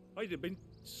did, I'd have been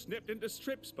snipped into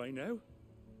strips by now.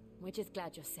 We're just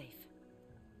glad you're safe.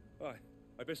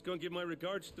 I best go and give my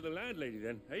regards to the landlady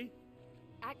then, eh?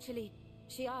 Actually,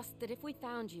 she asked that if we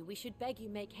found you, we should beg you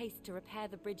make haste to repair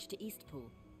the bridge to Eastpool.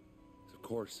 Of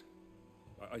course.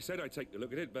 I said I'd take a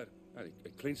look at it, but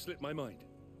it clean slipped my mind.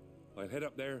 I'll head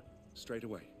up there straight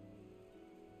away.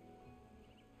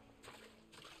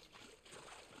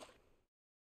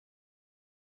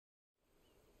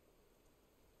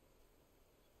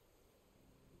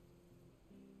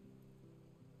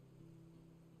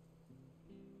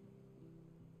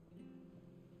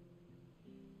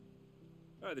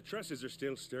 The trusses are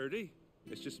still sturdy.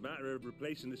 It's just a matter of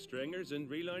replacing the stringers and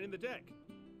relining the deck.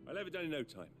 I'll have it done in no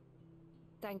time.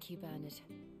 Thank you, Bernard.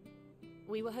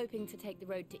 We were hoping to take the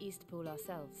road to Eastpool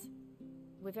ourselves.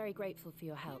 We're very grateful for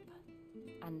your help.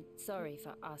 And sorry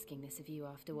for asking this of you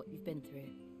after what you've been through.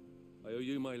 I owe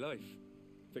you my life.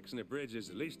 Fixing a bridge is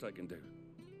the least I can do.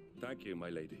 Thank you, my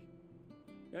lady.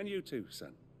 And you too,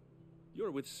 son.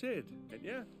 You're with Sid, ain't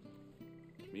ya?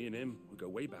 Me and him, we go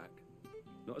way back.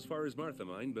 Not as far as Martha,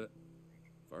 mind, but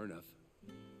far enough.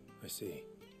 I see.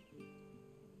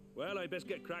 Well, I best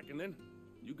get cracking then.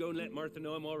 You go and let Martha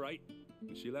know I'm all right,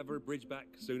 and she'll have her bridge back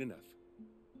soon enough.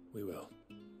 We will.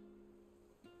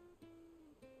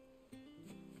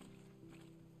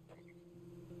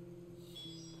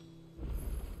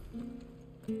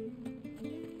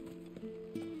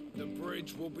 The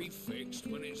bridge will be fixed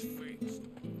when it's fixed.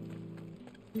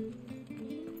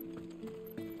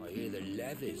 I hear the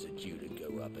levees are due to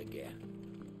go up again.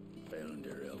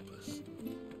 Founder help us.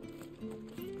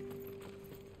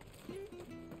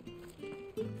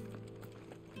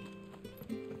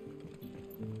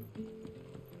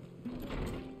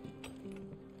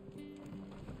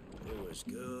 It was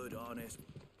good, honest.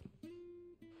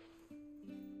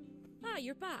 Ah,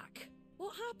 you're back.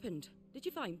 What happened? Did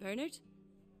you find Bernard?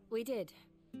 We did.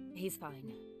 He's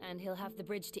fine, and he'll have the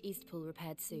bridge to Eastpool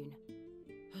repaired soon.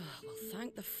 Well,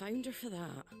 thank the Founder for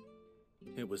that.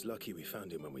 It was lucky we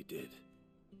found him when we did.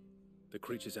 The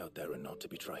creatures out there are not to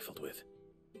be trifled with.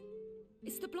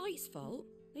 It's the Blight's fault.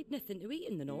 They'd nothing to eat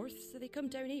in the north, so they come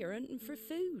down here hunting for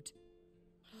food.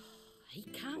 He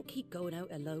can't keep going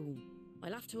out alone.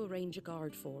 I'll have to arrange a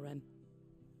guard for him.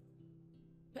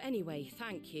 But anyway,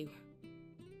 thank you.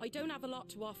 I don't have a lot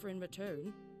to offer in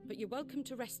return, but you're welcome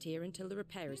to rest here until the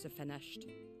repairs are finished.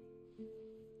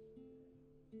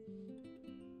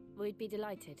 We'd be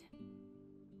delighted.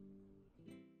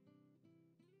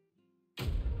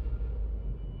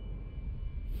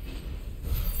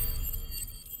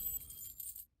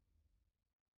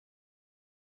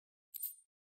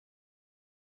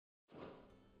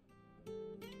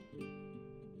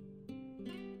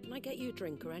 Can I get you a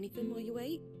drink or anything while you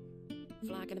wait?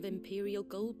 Flagon of Imperial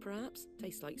Gold, perhaps?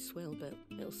 Tastes like swill, but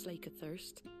it'll slake a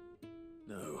thirst.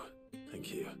 No,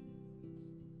 thank you.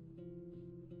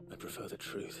 I prefer the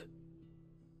truth.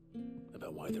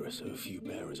 About why there are so few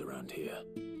bearers around here.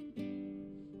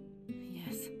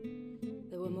 Yes.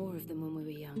 There were more of them when we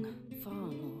were young. Far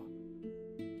more.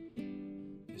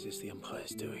 Is this the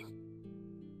Empire's doing?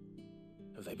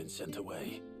 Have they been sent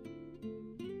away?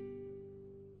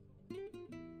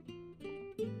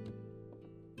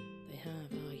 They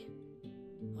have, aye.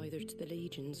 Either to the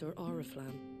Legions or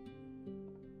Oriflamme.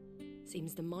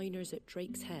 Seems the miners at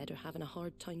Drake's Head are having a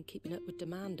hard time keeping up with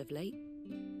demand of late,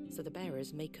 so the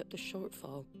bearers make up the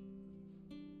shortfall.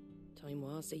 Time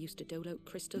was they used to dole out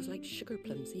crystals like sugar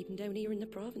plums even down here in the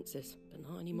provinces, but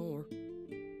not anymore.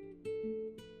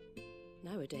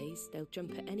 Nowadays, they'll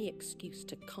jump at any excuse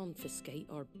to confiscate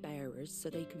our bearers so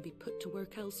they can be put to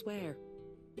work elsewhere.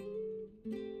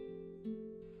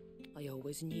 I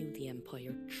always knew the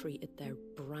Empire treated their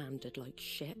branded like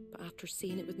shit, but after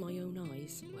seeing it with my own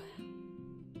eyes, well...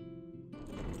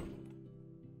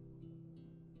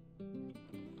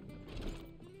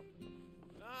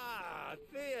 Ah,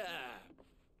 Thea!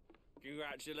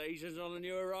 Congratulations on the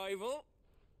new arrival.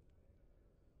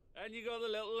 And you got the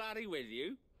little laddie with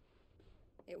you?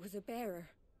 It was a bearer.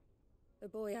 The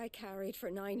boy I carried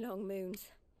for 9 long moons.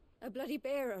 A bloody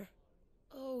bearer.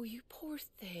 Oh, you poor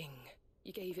thing.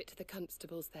 You gave it to the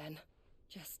constables then?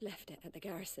 Just left it at the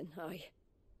garrison, aye.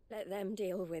 Let them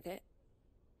deal with it.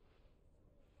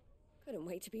 Couldn't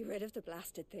wait to be rid of the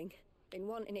blasted thing. Been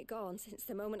wanting it gone since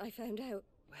the moment I found out.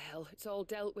 Well, it's all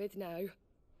dealt with now.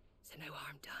 So no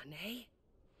harm done, eh?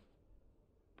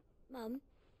 Mum,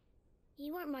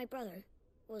 he weren't my brother,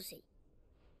 was he?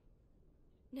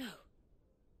 No.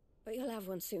 But you'll have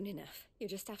one soon enough. You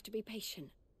just have to be patient.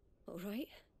 All right?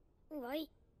 All right.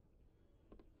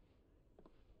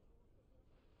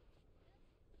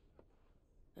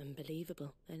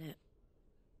 Unbelievable, innit?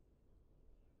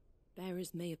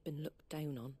 Bearers may have been looked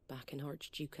down on back in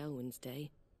Archduke Elwin's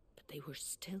day, but they were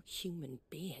still human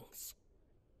beings.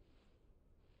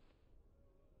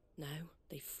 Now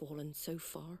they've fallen so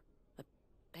far, a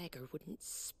beggar wouldn't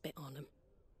spit on them.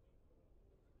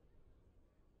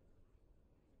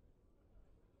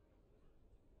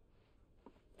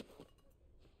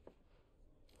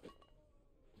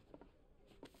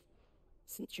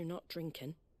 Since you're not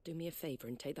drinking, do me a favour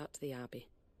and take that to the Abbey.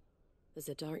 There's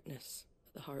a darkness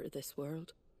at the heart of this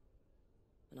world,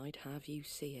 and I'd have you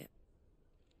see it.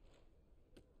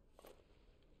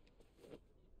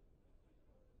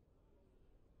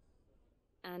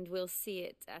 And we'll see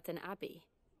it at an abbey?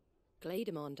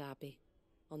 Glademond Abbey,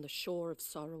 on the shore of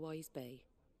Sorrowise Bay.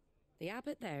 The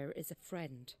abbot there is a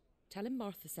friend. Tell him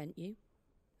Martha sent you,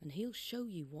 and he'll show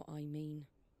you what I mean.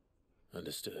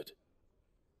 Understood.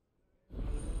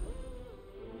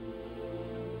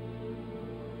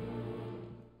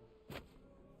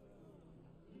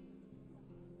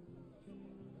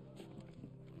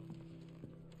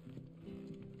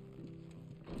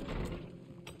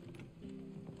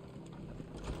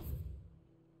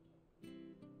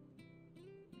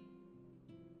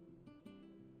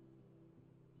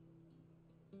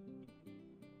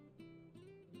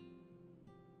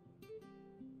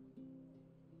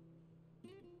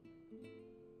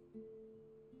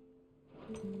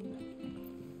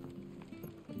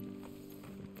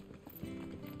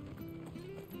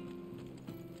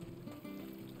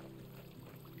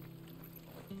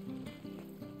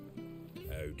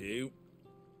 How do?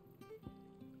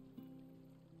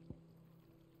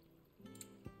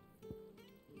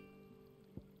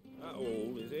 That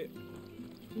all, is it?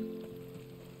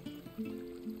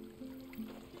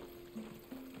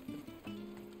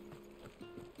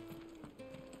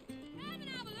 Come and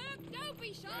have a look, don't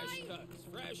be shy!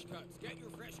 Fresh cuts. Get your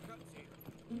fresh cuts here.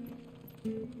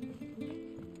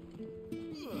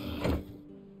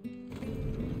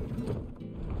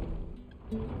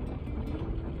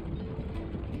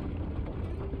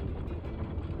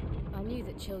 I knew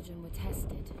that children were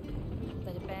tested,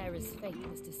 that a bearer's fate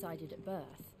was decided at birth.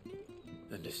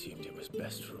 And assumed it was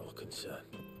best for all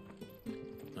concerned.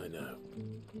 I know.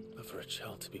 But for a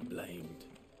child to be blamed,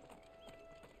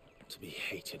 to be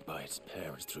hated by its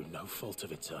parents through no fault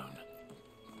of its own.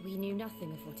 We knew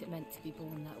nothing of what it meant to be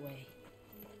born that way,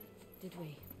 did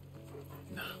we?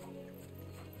 No.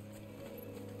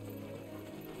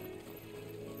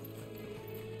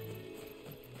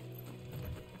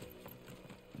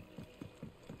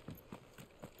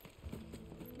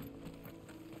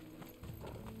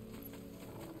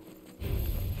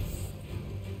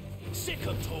 Sick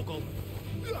of Torgal!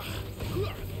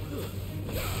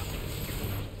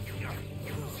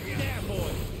 There,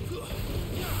 boy!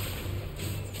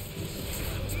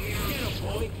 Get him,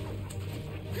 boy!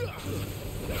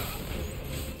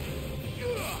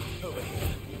 Over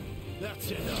here.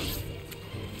 That's enough.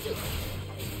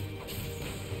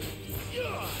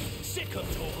 Sick of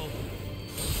Torgal!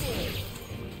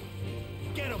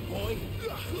 Get him, boy!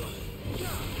 Get him!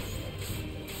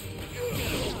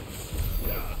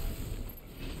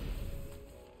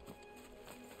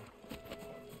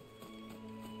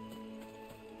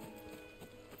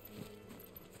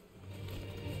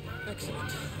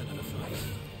 Excellent. Another fight.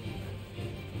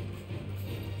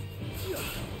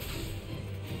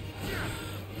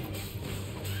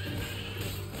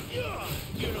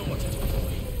 You know what to do,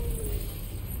 boy.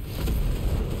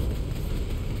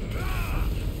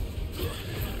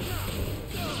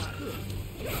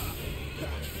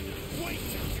 Wait!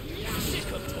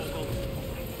 Sick of Torgal!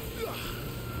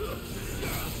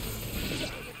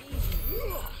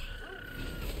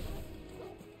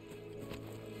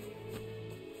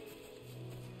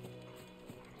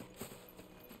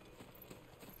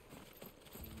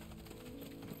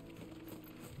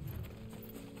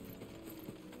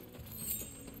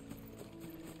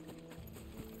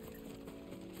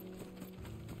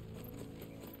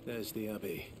 There's the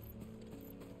Abbey.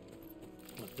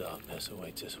 What darkness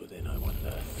awaits us within, I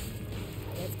wonder.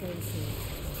 Let's go and see.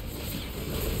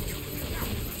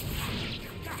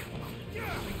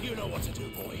 You know what to do,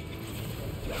 boy.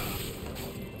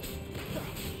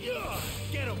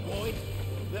 Get him, boy.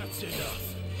 That's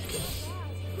enough.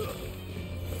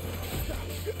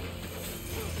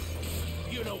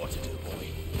 You know what to do, boy.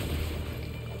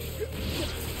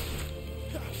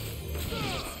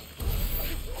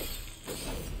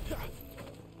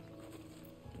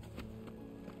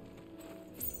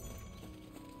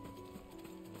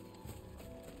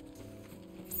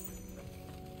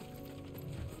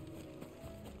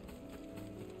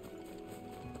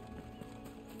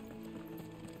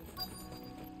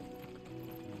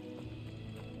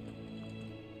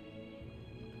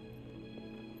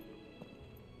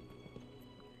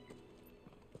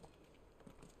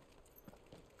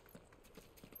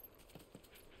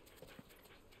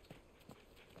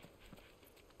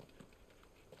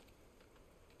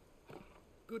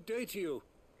 Good day to you.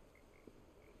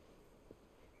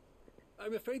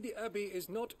 I'm afraid the Abbey is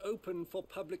not open for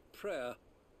public prayer.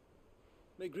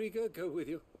 May Grieger go with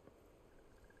you?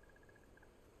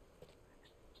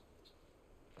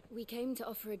 We came to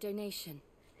offer a donation.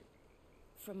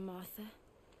 From Martha.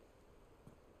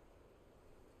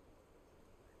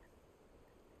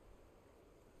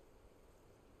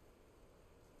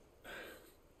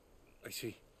 I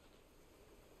see.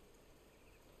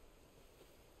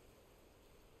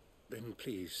 Then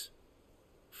please,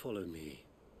 follow me.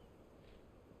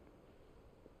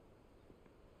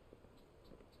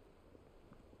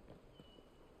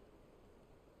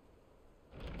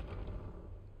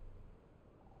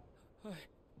 I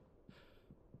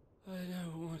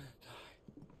don't want to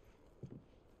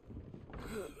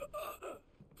die.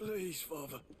 Please,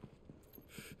 Father.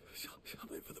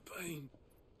 Something for the pain.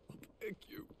 I beg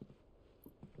you.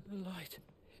 The light,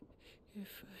 it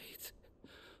fades.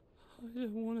 I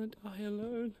don't want to die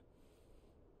alone.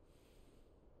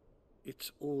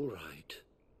 It's all right.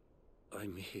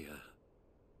 I'm here.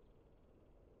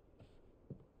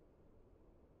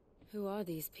 Who are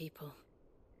these people?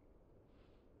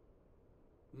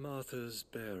 Martha's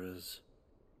bearers.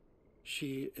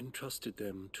 She entrusted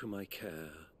them to my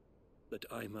care, that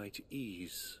I might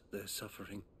ease their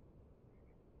suffering.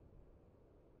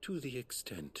 To the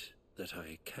extent that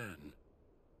I can,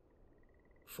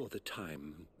 for the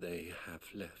time they have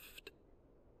left.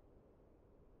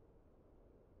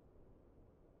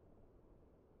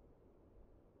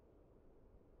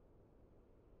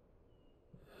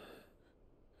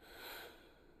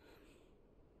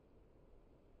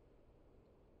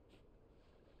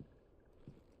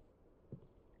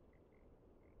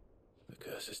 The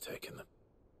curse has taken them.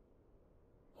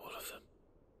 All of them.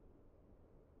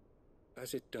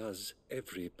 As it does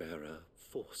every bearer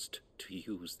forced to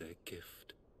use their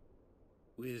gift.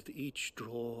 With each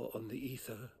draw on the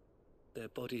ether, their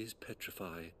bodies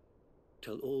petrify,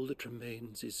 till all that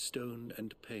remains is stone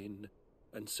and pain,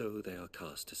 and so they are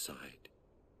cast aside.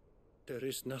 There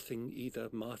is nothing either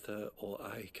Martha or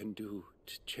I can do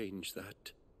to change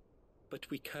that,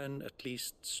 but we can at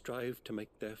least strive to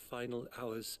make their final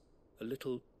hours a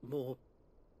little more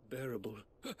bearable.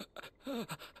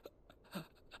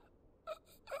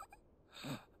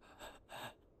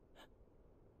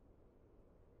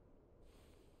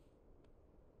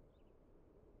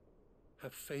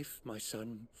 Have faith, my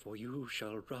son, for you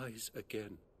shall rise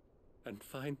again, and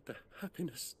find the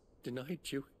happiness denied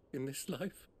you in this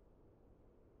life.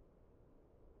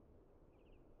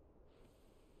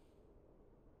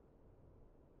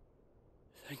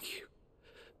 Thank you,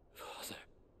 Father.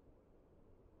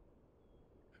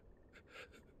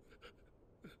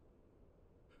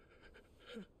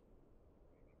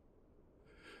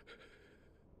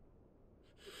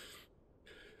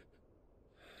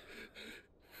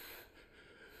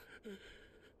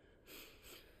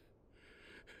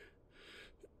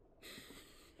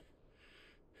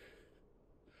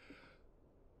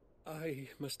 I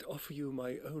must offer you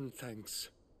my own thanks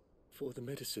for the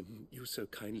medicine you so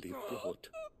kindly brought.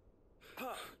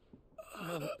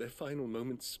 Now their final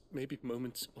moments may be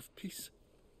moments of peace.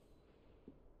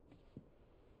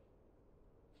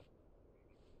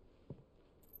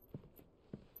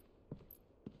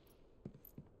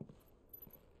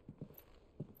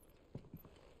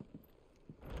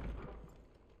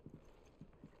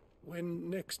 When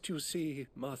next you see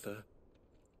Martha,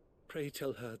 pray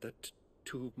tell her that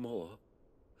 2 more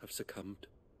have succumbed.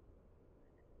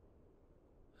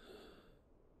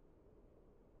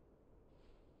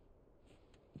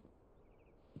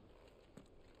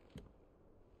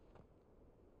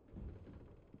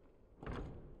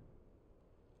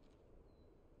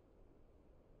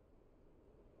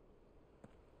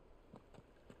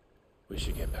 We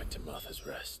should get back to Martha's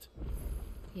Rest.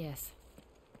 Yes,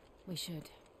 we should.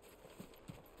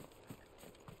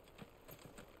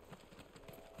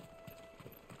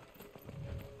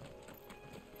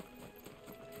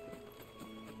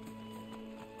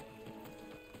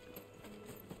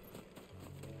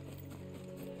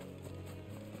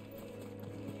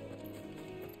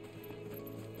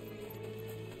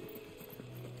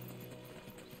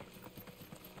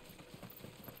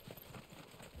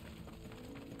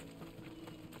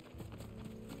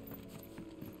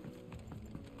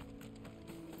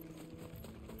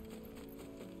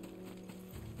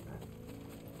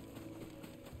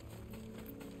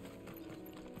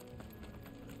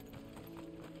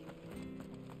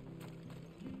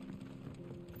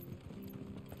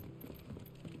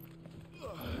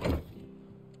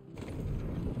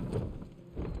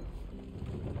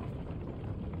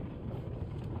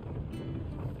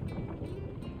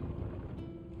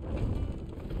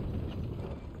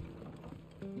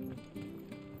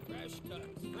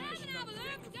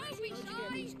 Don't be How'd you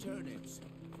get these shy! turnips?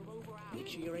 From over out. Make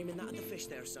sure you're aiming that at the fish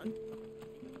there, son.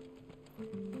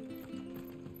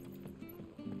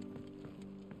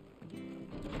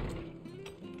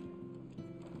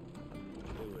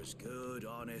 It was good,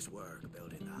 honest work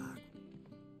building that.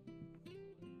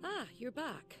 Ah, you're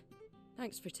back.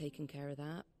 Thanks for taking care of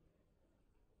that.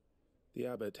 The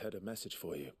abbot had a message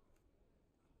for you.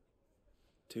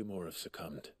 2 more have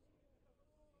succumbed.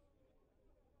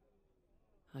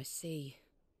 I see.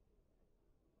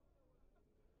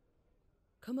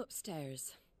 Come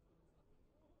upstairs.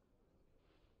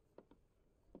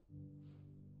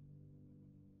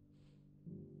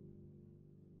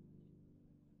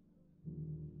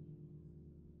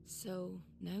 So,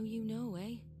 now you know,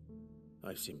 eh?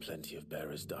 I've seen plenty of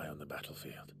bearers die on the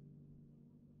battlefield.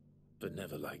 But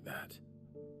never like that.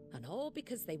 And all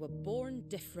because they were born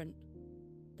different.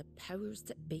 The powers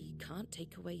that be can't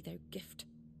take away their gift,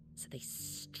 so they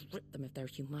strip them of their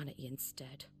humanity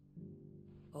instead.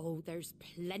 Oh, there's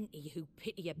plenty who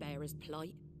pity a bearer's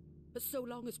plight. But so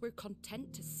long as we're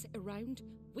content to sit around,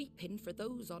 weeping for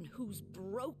those on whose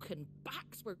broken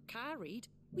backs we're carried,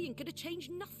 we ain't gonna change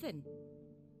nothing.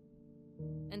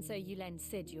 And so you lend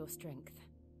Sid your strength?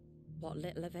 What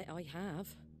little of it I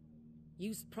have.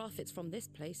 Use profits from this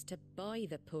place to buy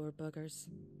the poor buggers.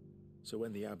 So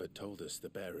when the abbot told us the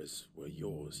bearers were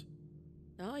yours...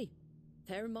 Aye,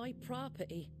 they're my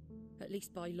property, at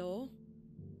least by law.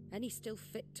 Any still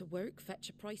fit to work fetch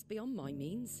a price beyond my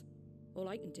means. All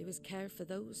I can do is care for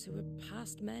those who are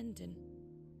past mending.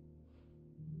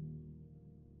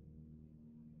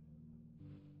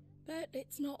 But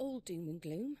it's not all doom and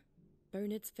gloom.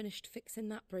 Bernard's finished fixing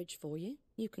that bridge for you.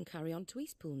 You can carry on to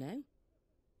Eastpool now.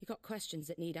 You got questions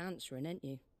that need answering, ain't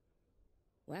you?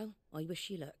 Well, I wish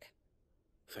you luck.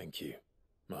 Thank you,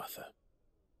 Martha.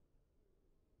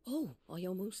 Oh, I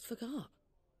almost forgot.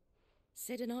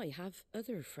 Sid and I have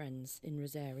other friends in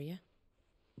Rosaria.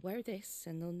 Wear this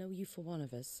and they'll know you for one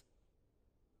of us.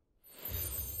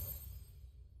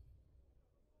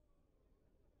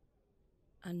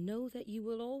 And know that you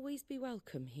will always be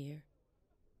welcome here.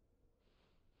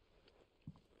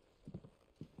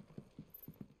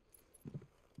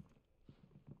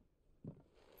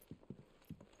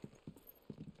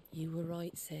 You were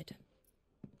right, Sid.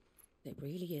 It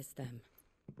really is them.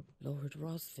 Lord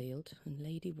Rosfield and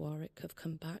Lady Warwick have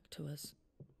come back to us.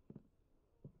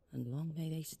 And long may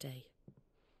they stay.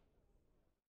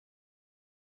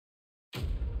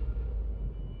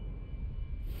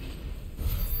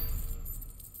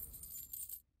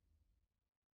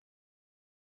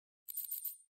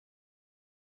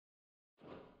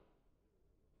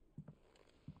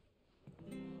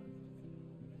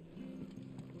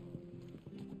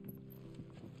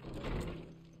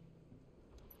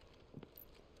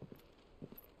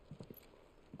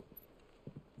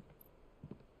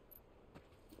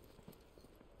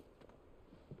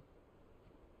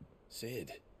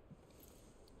 Sid.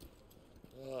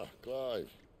 Ah, Clive.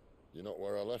 You're not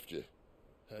where I left you.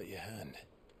 Hurt your hand.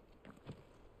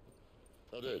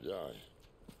 I did, aye.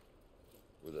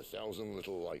 With 1,000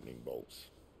 little lightning bolts.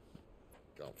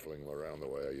 Can't fling them around the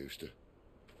way I used to.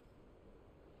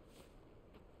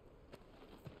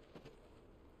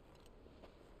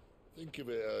 Think of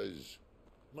it as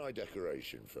my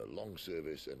decoration for long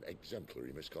service and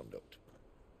exemplary misconduct.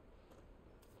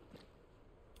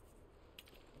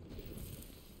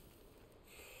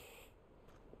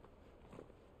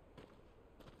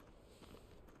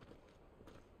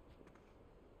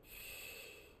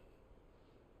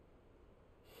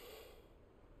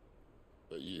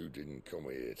 But you didn't come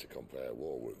here to compare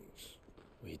war wounds.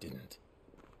 We didn't.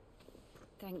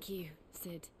 Thank you,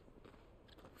 Sid.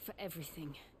 For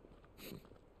everything.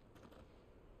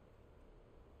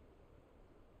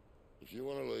 If you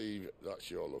want to leave,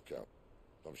 that's your lookout.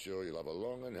 I'm sure you'll have a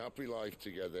long and happy life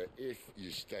together if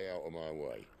you stay out of my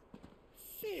way.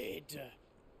 Sid!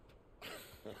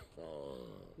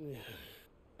 Oh.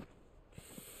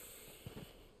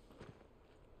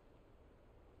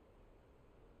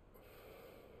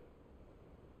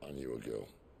 I knew a girl,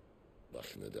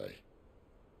 back in the day.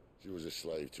 She was a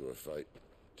slave to her fate,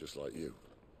 just like you.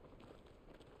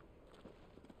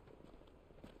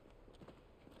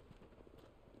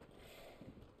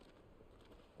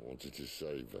 I wanted to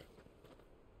save her.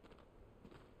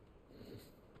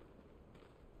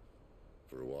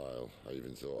 For a while, I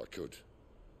even thought I could.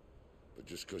 But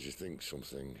just because you think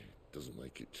something doesn't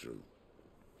make it true.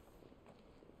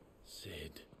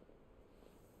 Sid.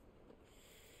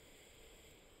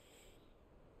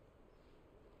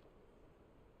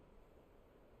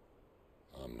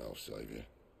 I'm no savior.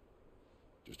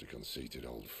 Just a conceited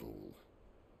old fool.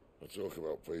 I talk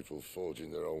about people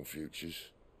forging their own futures.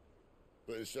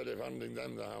 But instead of handing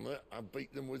them the hammer, I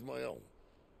beat them with my own.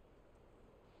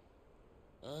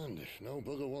 And if no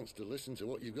bugger wants to listen to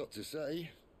what you've got to say,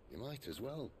 you might as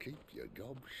well keep your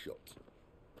gob shut.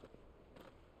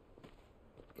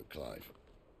 But Clive,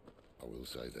 I will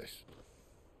say this.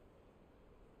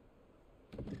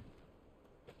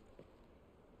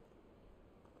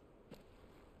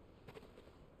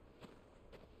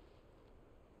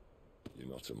 You're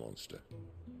not a monster.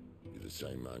 You're the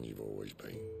same man you've always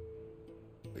been.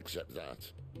 Accept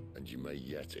that, and you may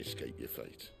yet escape your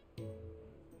fate.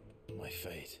 My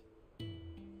fate?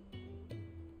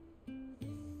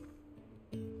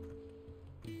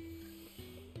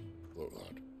 Look,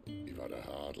 lad, you've had a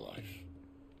hard life.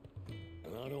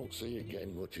 And I don't see it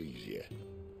getting much easier.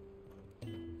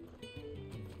 You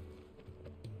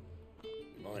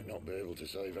might not be able to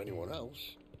save anyone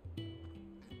else,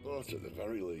 but at the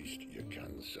very least, you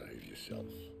can save yourself.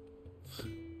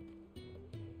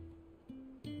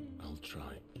 I'll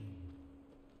try.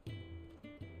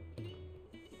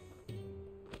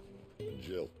 And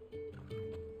Jill,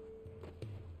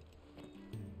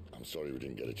 I'm sorry we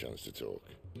didn't get a chance to talk,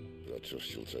 but I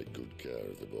trust you'll take good care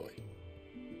of the boy.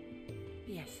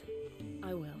 Yes,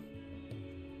 I will.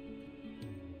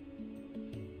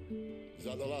 Is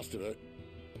that the last of it?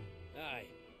 Aye.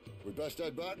 We'd best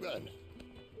head back then.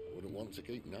 Wouldn't want to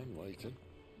keep Nan waiting.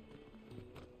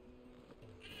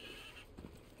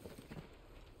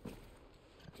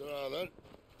 Ta-ra then.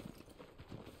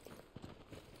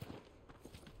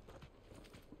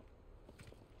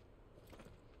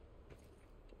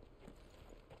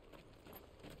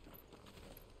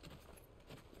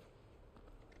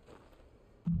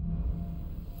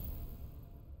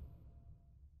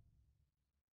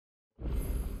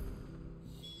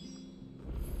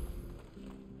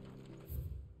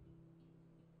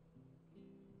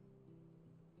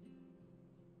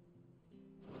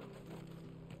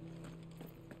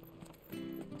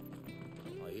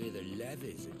 I hear the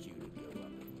leathers are due to go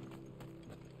up.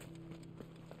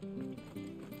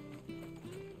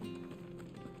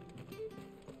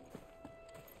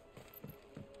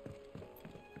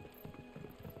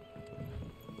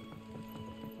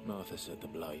 Martha said the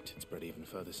blight had spread even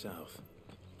further south,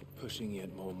 pushing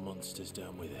yet more monsters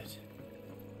down with it.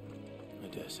 I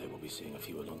dare say we'll be seeing a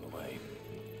few along the way.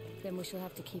 Then we shall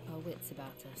have to keep our wits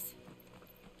about us.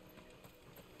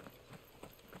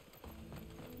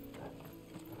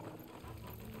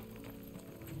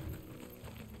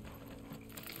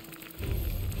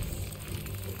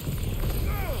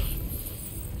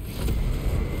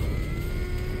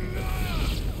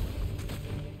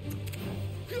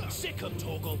 Sick 'em,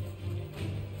 Torgal!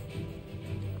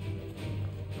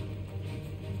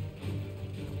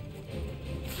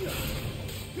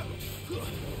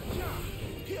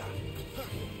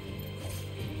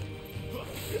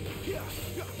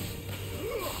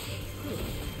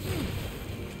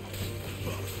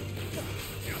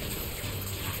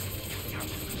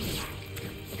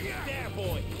 There,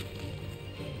 boy!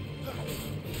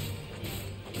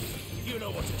 You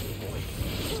know what to do, boy.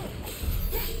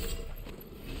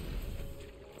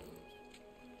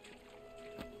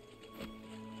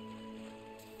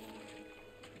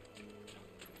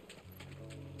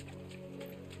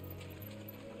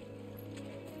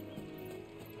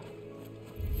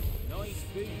 Nice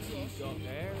boots you've got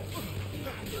there.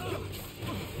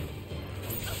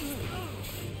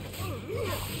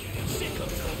 Sick of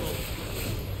trouble!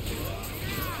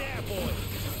 There, boy!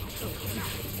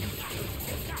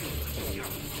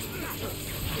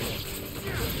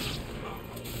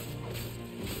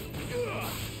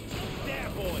 There,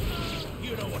 boy!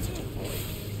 You know what to do, boy.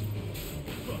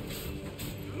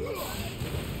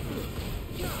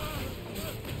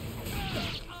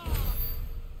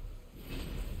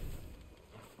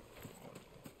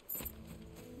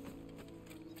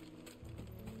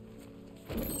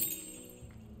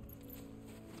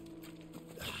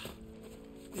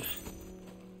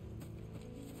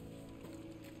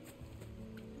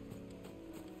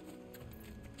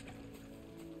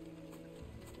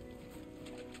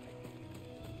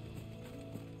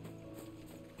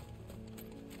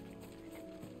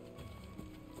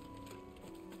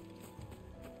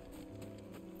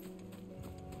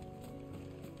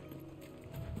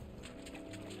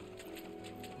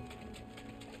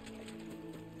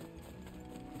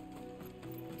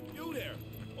 You there!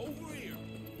 Over here!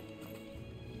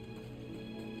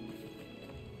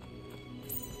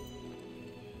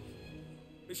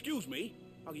 Excuse me,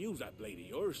 I'll use that blade of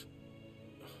yours.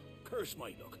 Curse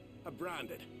my luck, I'm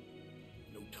branded.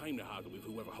 No time to haggle with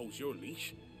whoever holds your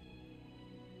leash.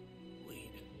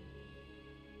 Wait,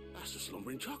 that's That's the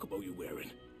slumbering chocobo you're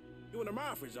wearing. You and the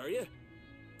Marfors, are you?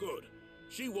 Good.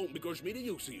 She won't begrudge me the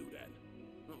use of you, then.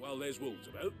 Not while there's wolves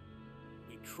about.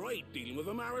 We tried dealing with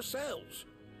them ourselves.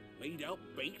 Laid out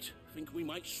bait, think we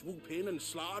might swoop in and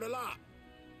slaughter the lot.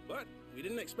 But we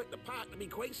didn't expect the pack to be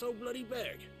quite so bloody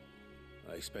big.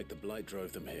 I expect the blight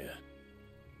drove them here.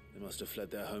 They must have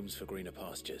fled their homes for greener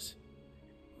pastures.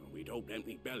 We'd hoped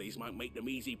empty bellies might make them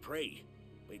easy prey,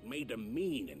 but it made them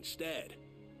mean instead.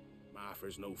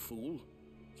 Martha's no fool,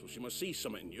 so she must see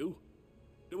something in you.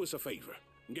 Do us a favor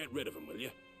and get rid of them, will you?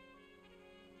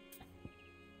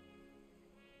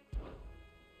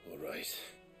 All right.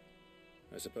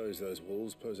 I suppose those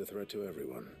wolves pose a threat to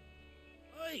everyone.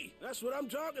 Aye, that's what I'm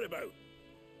talking about.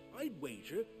 I'd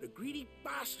wager the greedy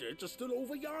bastards are still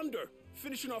over yonder,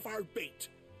 finishing off our bait.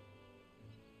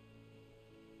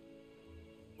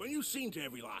 When you've seen to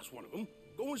every last one of them,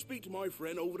 go and speak to my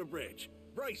friend over the bridge.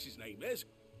 Bryce, his name is.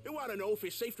 He'll want to know if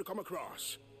it's safe to come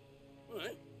across. All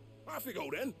right, off you go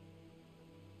then.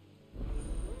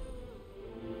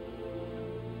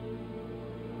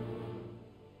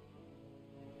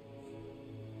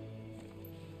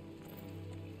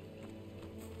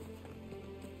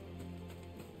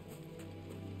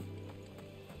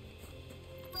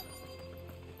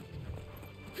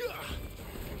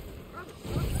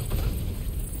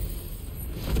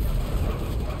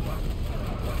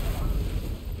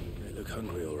 They look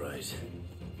hungry, all right.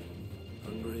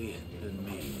 Hungry and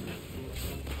mean.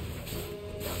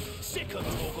 Sick of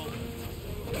Torgal!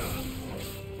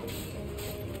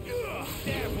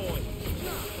 There, boy!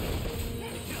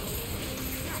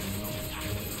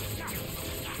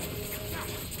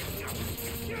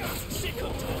 Sick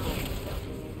of Torgal!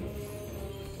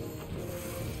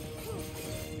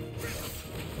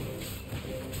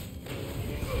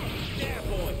 There,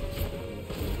 boy!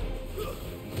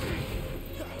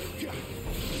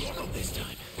 Not this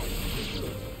time.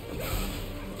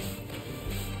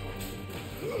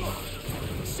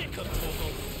 Sick of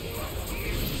Torgal!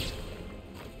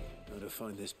 Gotta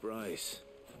find this Bryce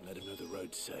and let him know the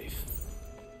road's safe.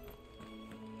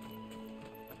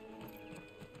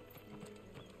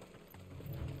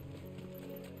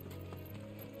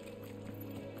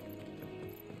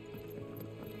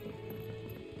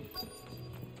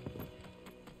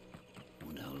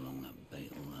 Wonder how long that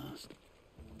bait will last.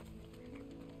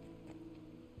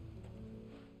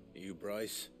 You,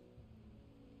 Bryce?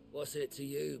 What's it to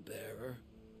you, bearer?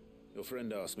 Your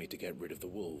friend asked me to get rid of the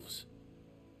wolves.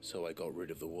 So I got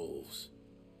rid of the wolves.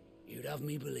 You'd have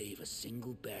me believe a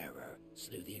single bearer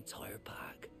slew the entire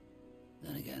pack.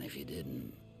 Then again, if you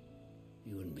didn't,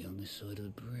 you wouldn't be on this side of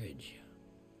the bridge.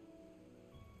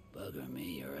 Bugger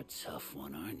me, you're a tough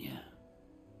one, aren't you?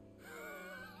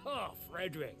 Oh,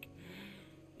 Frederick!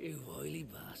 You wily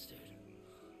bastard.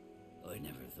 I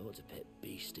never thought to pit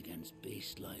beast against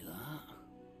beast like that.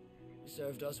 You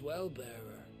served us well,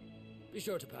 bearer. Be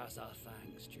sure to pass our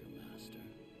thanks to your master.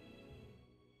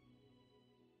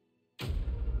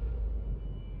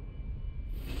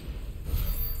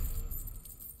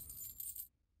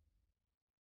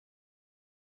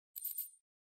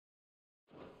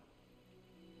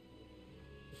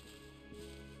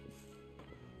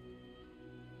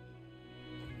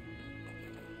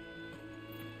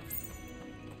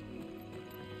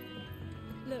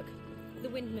 Look, the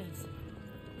windmills.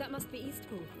 That must be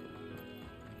Eastpool.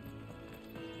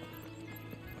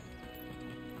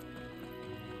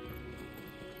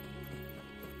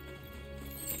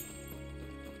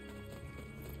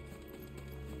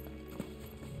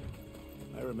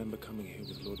 I remember coming here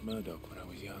with Lord Murdoch when I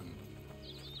was young.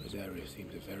 This area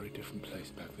seemed a very different place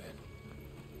back then.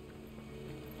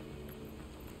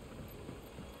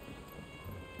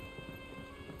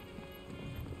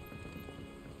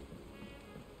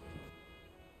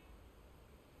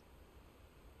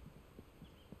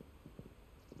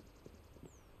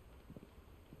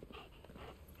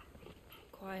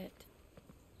 Quiet,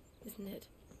 isn't it?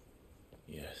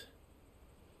 Yes.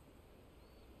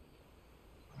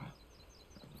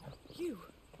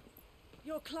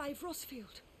 You're Clive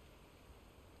Rossfield.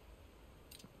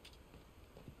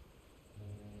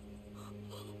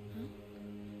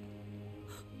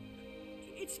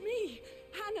 It's me,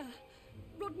 Hannah,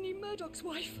 Rodney Murdoch's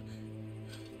wife.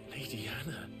 Lady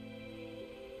Hannah.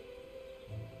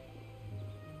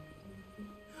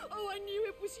 Oh, I knew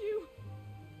it was you.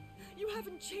 You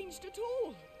haven't changed at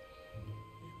all.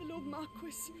 The Lord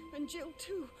Marquis and Jill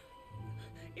too.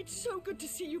 It's so good to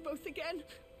see you both again.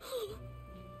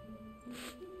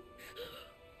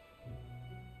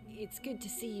 It's good to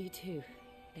see you too,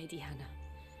 Lady Hannah.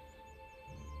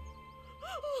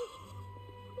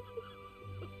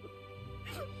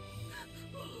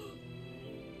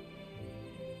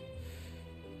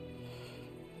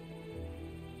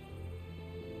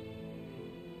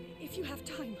 If you have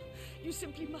time, you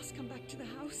simply must come back to the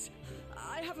house.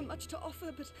 I haven't much to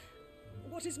offer, but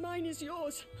what is mine is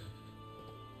yours.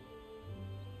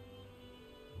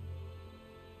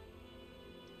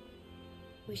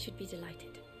 We should be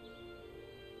delighted.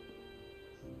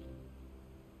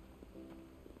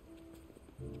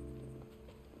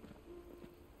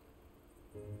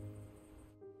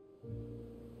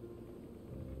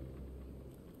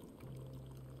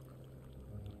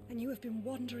 And you have been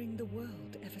wandering the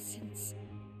world ever since.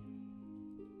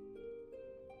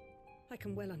 I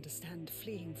can well understand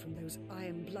fleeing from those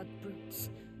iron blood brutes,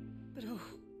 but oh,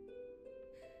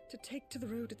 to take to the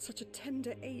road at such a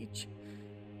tender age.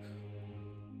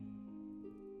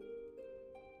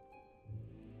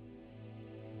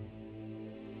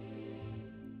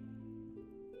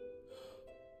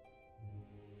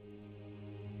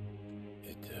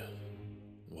 It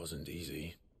wasn't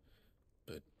easy,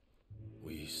 but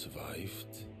we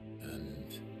survived,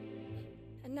 and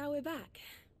now we're back.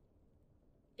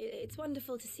 It's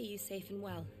wonderful to see you safe and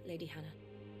well, Lady Hannah.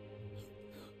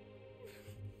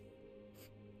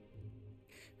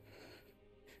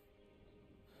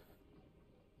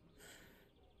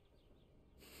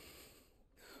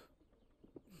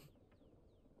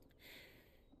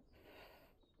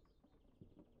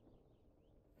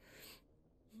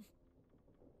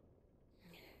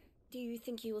 Do you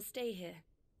think you will stay here,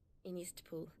 in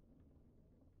Eastpool?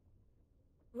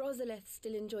 Rosalith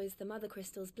still enjoys the Mother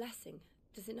Crystal's blessing,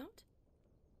 does it not?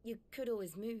 You could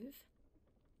always move.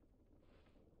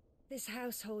 This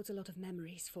house holds a lot of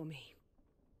memories for me.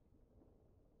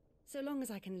 So long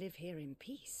as I can live here in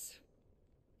peace,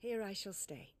 here I shall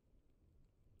stay.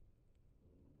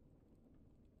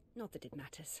 Not that it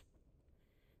matters.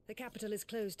 The capital is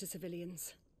closed to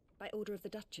civilians, by order of the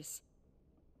Duchess.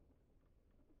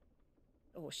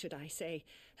 Or should I say,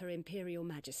 Her Imperial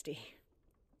Majesty.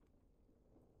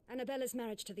 Annabella's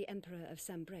marriage to the Emperor of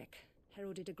Sambrec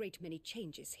heralded a great many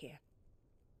changes here.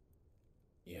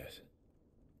 yes,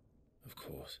 of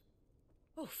course.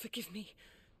 Oh, forgive me.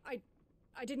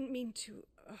 I didn't mean to...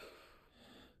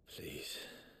 Please,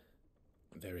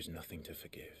 there is nothing to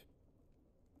forgive.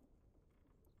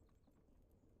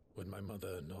 Would my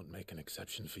mother not make an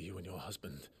exception for you and your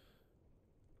husband?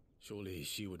 Surely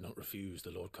she would not refuse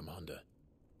the Lord Commander.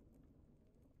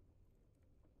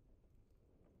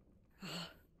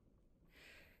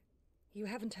 You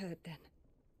haven't heard, then.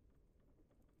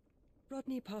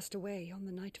 Rodney passed away on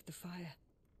the night of the fire.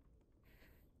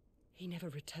 He never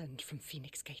returned from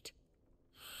Phoenix Gate.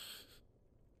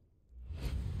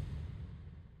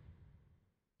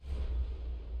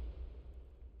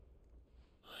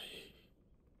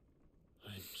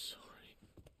 I'm sorry.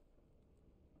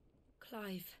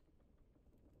 Clive.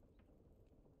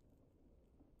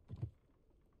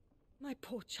 My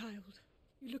poor child.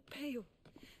 You look pale.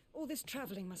 All this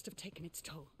traveling must have taken its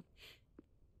toll.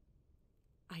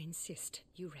 I insist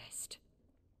you rest.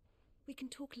 We can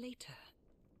talk later.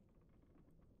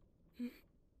 Hmm?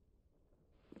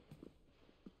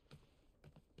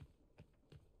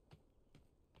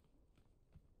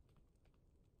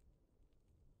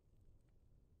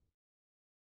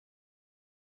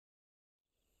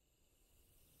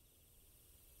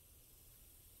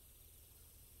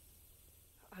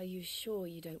 Are you sure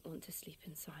you don't want to sleep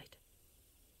inside?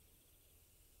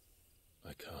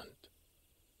 I can't.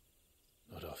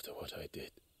 Not after what I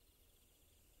did.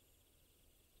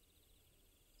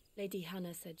 Lady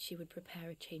Hannah said she would prepare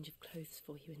a change of clothes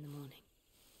for you in the morning.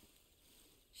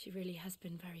 She really has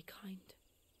been very kind.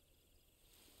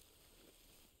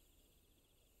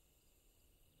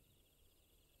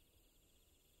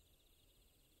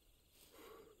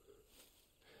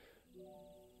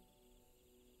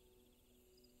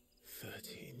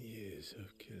 Years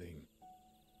of killing.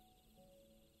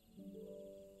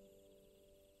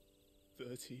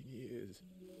 13 years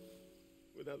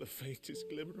without the faintest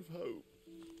glimmer of hope.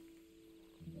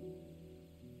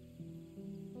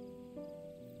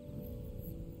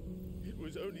 It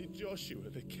was only Joshua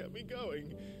that kept me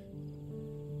going.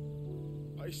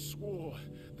 I swore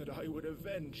that I would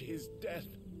avenge his death.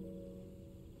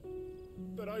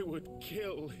 That I would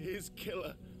kill his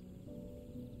killer.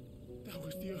 That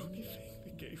was the only thing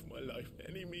that gave my life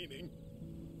any meaning.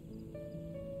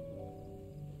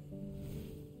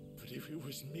 But if it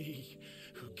was me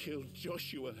who killed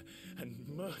Joshua and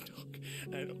Murdoch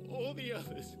and all the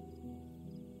others,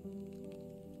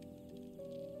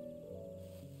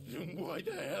 then why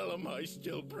the hell am I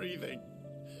still breathing?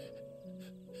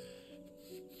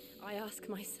 I ask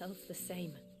myself the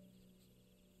same.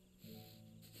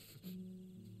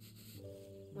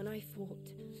 When I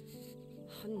fought,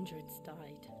 hundreds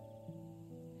died.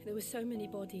 There were so many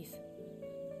bodies.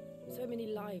 So many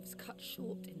lives cut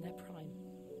short in their prime.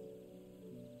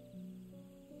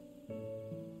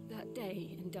 That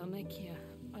day in Dalmekia,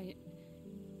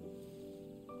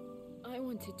 I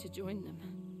wanted to join them.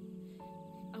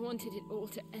 I wanted it all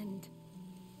to end.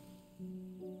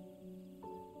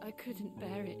 I couldn't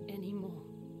bear it anymore.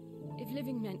 If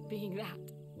living meant being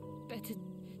that, better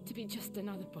to be just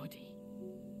another body.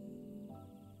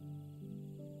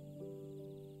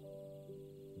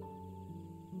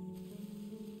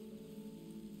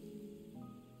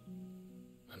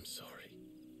 I'm sorry.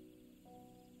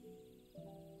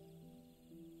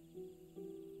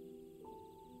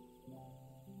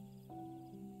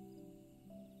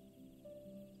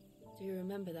 Do you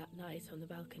remember that night on the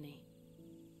balcony,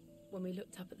 when we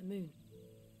looked up at the moon?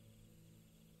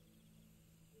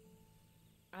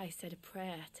 I said a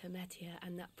prayer to Metia,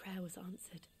 and that prayer was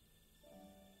answered.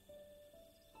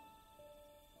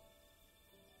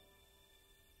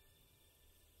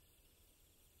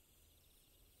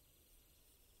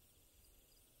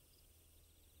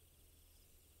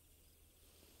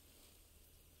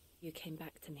 You came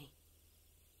back to me.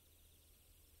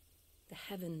 The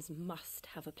heavens must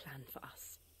have a plan for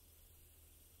us.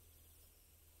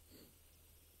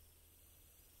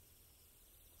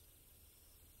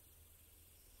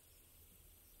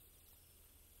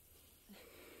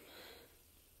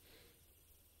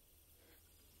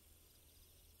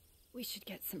 We should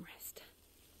get some rest.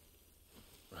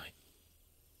 Right.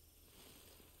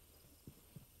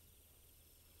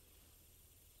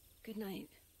 Good night,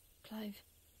 Clive.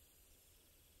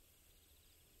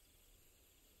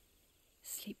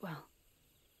 Sleep well.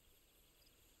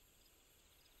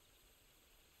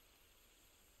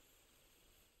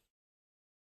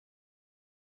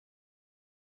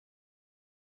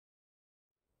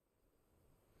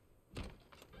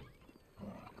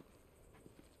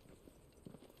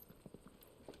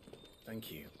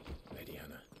 Thank you, Lady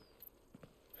Hannah.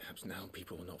 Perhaps now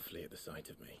people will not flee at the sight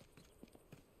of me.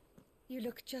 You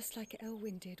look just like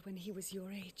Elwyn did when he was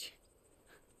your age.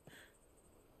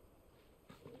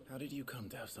 How did you come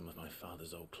to have some of my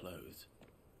father's old clothes?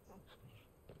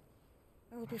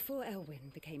 Oh, before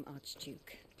Elwyn became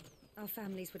Archduke, our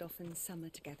families would often summer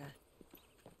together.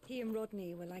 He and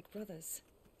Rodney were like brothers.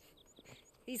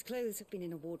 These clothes have been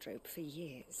in a wardrobe for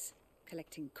years,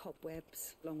 collecting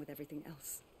cobwebs along with everything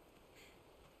else.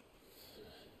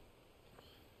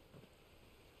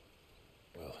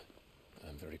 Well,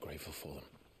 I'm very grateful for them.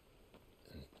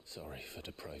 And sorry for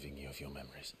depriving you of your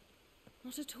memories.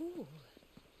 Not at all.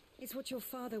 It's what your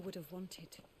father would have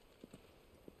wanted.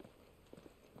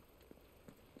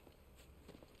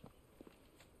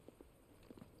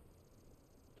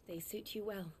 They suit you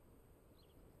well.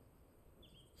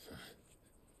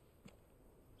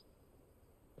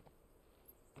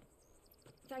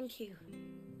 Thank you,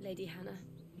 Lady Hannah.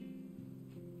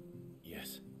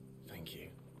 Yes, thank you.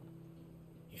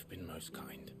 You've been most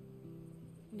kind.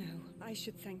 No, I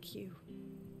should thank you.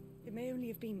 It may only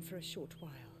have been for a short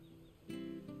while,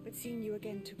 but seeing you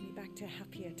again took me back to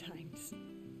happier times.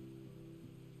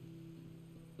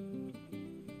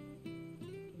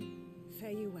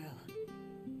 Fare you well,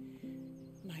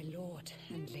 my lord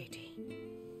and lady.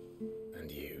 And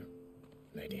you,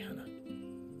 Lady Hannah.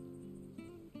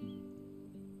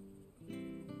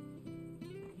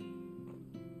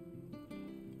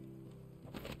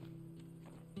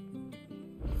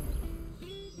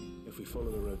 If we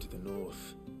follow the road to the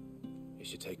north, it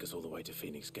should take us all the way to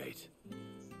Phoenix Gate.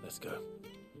 Let's go.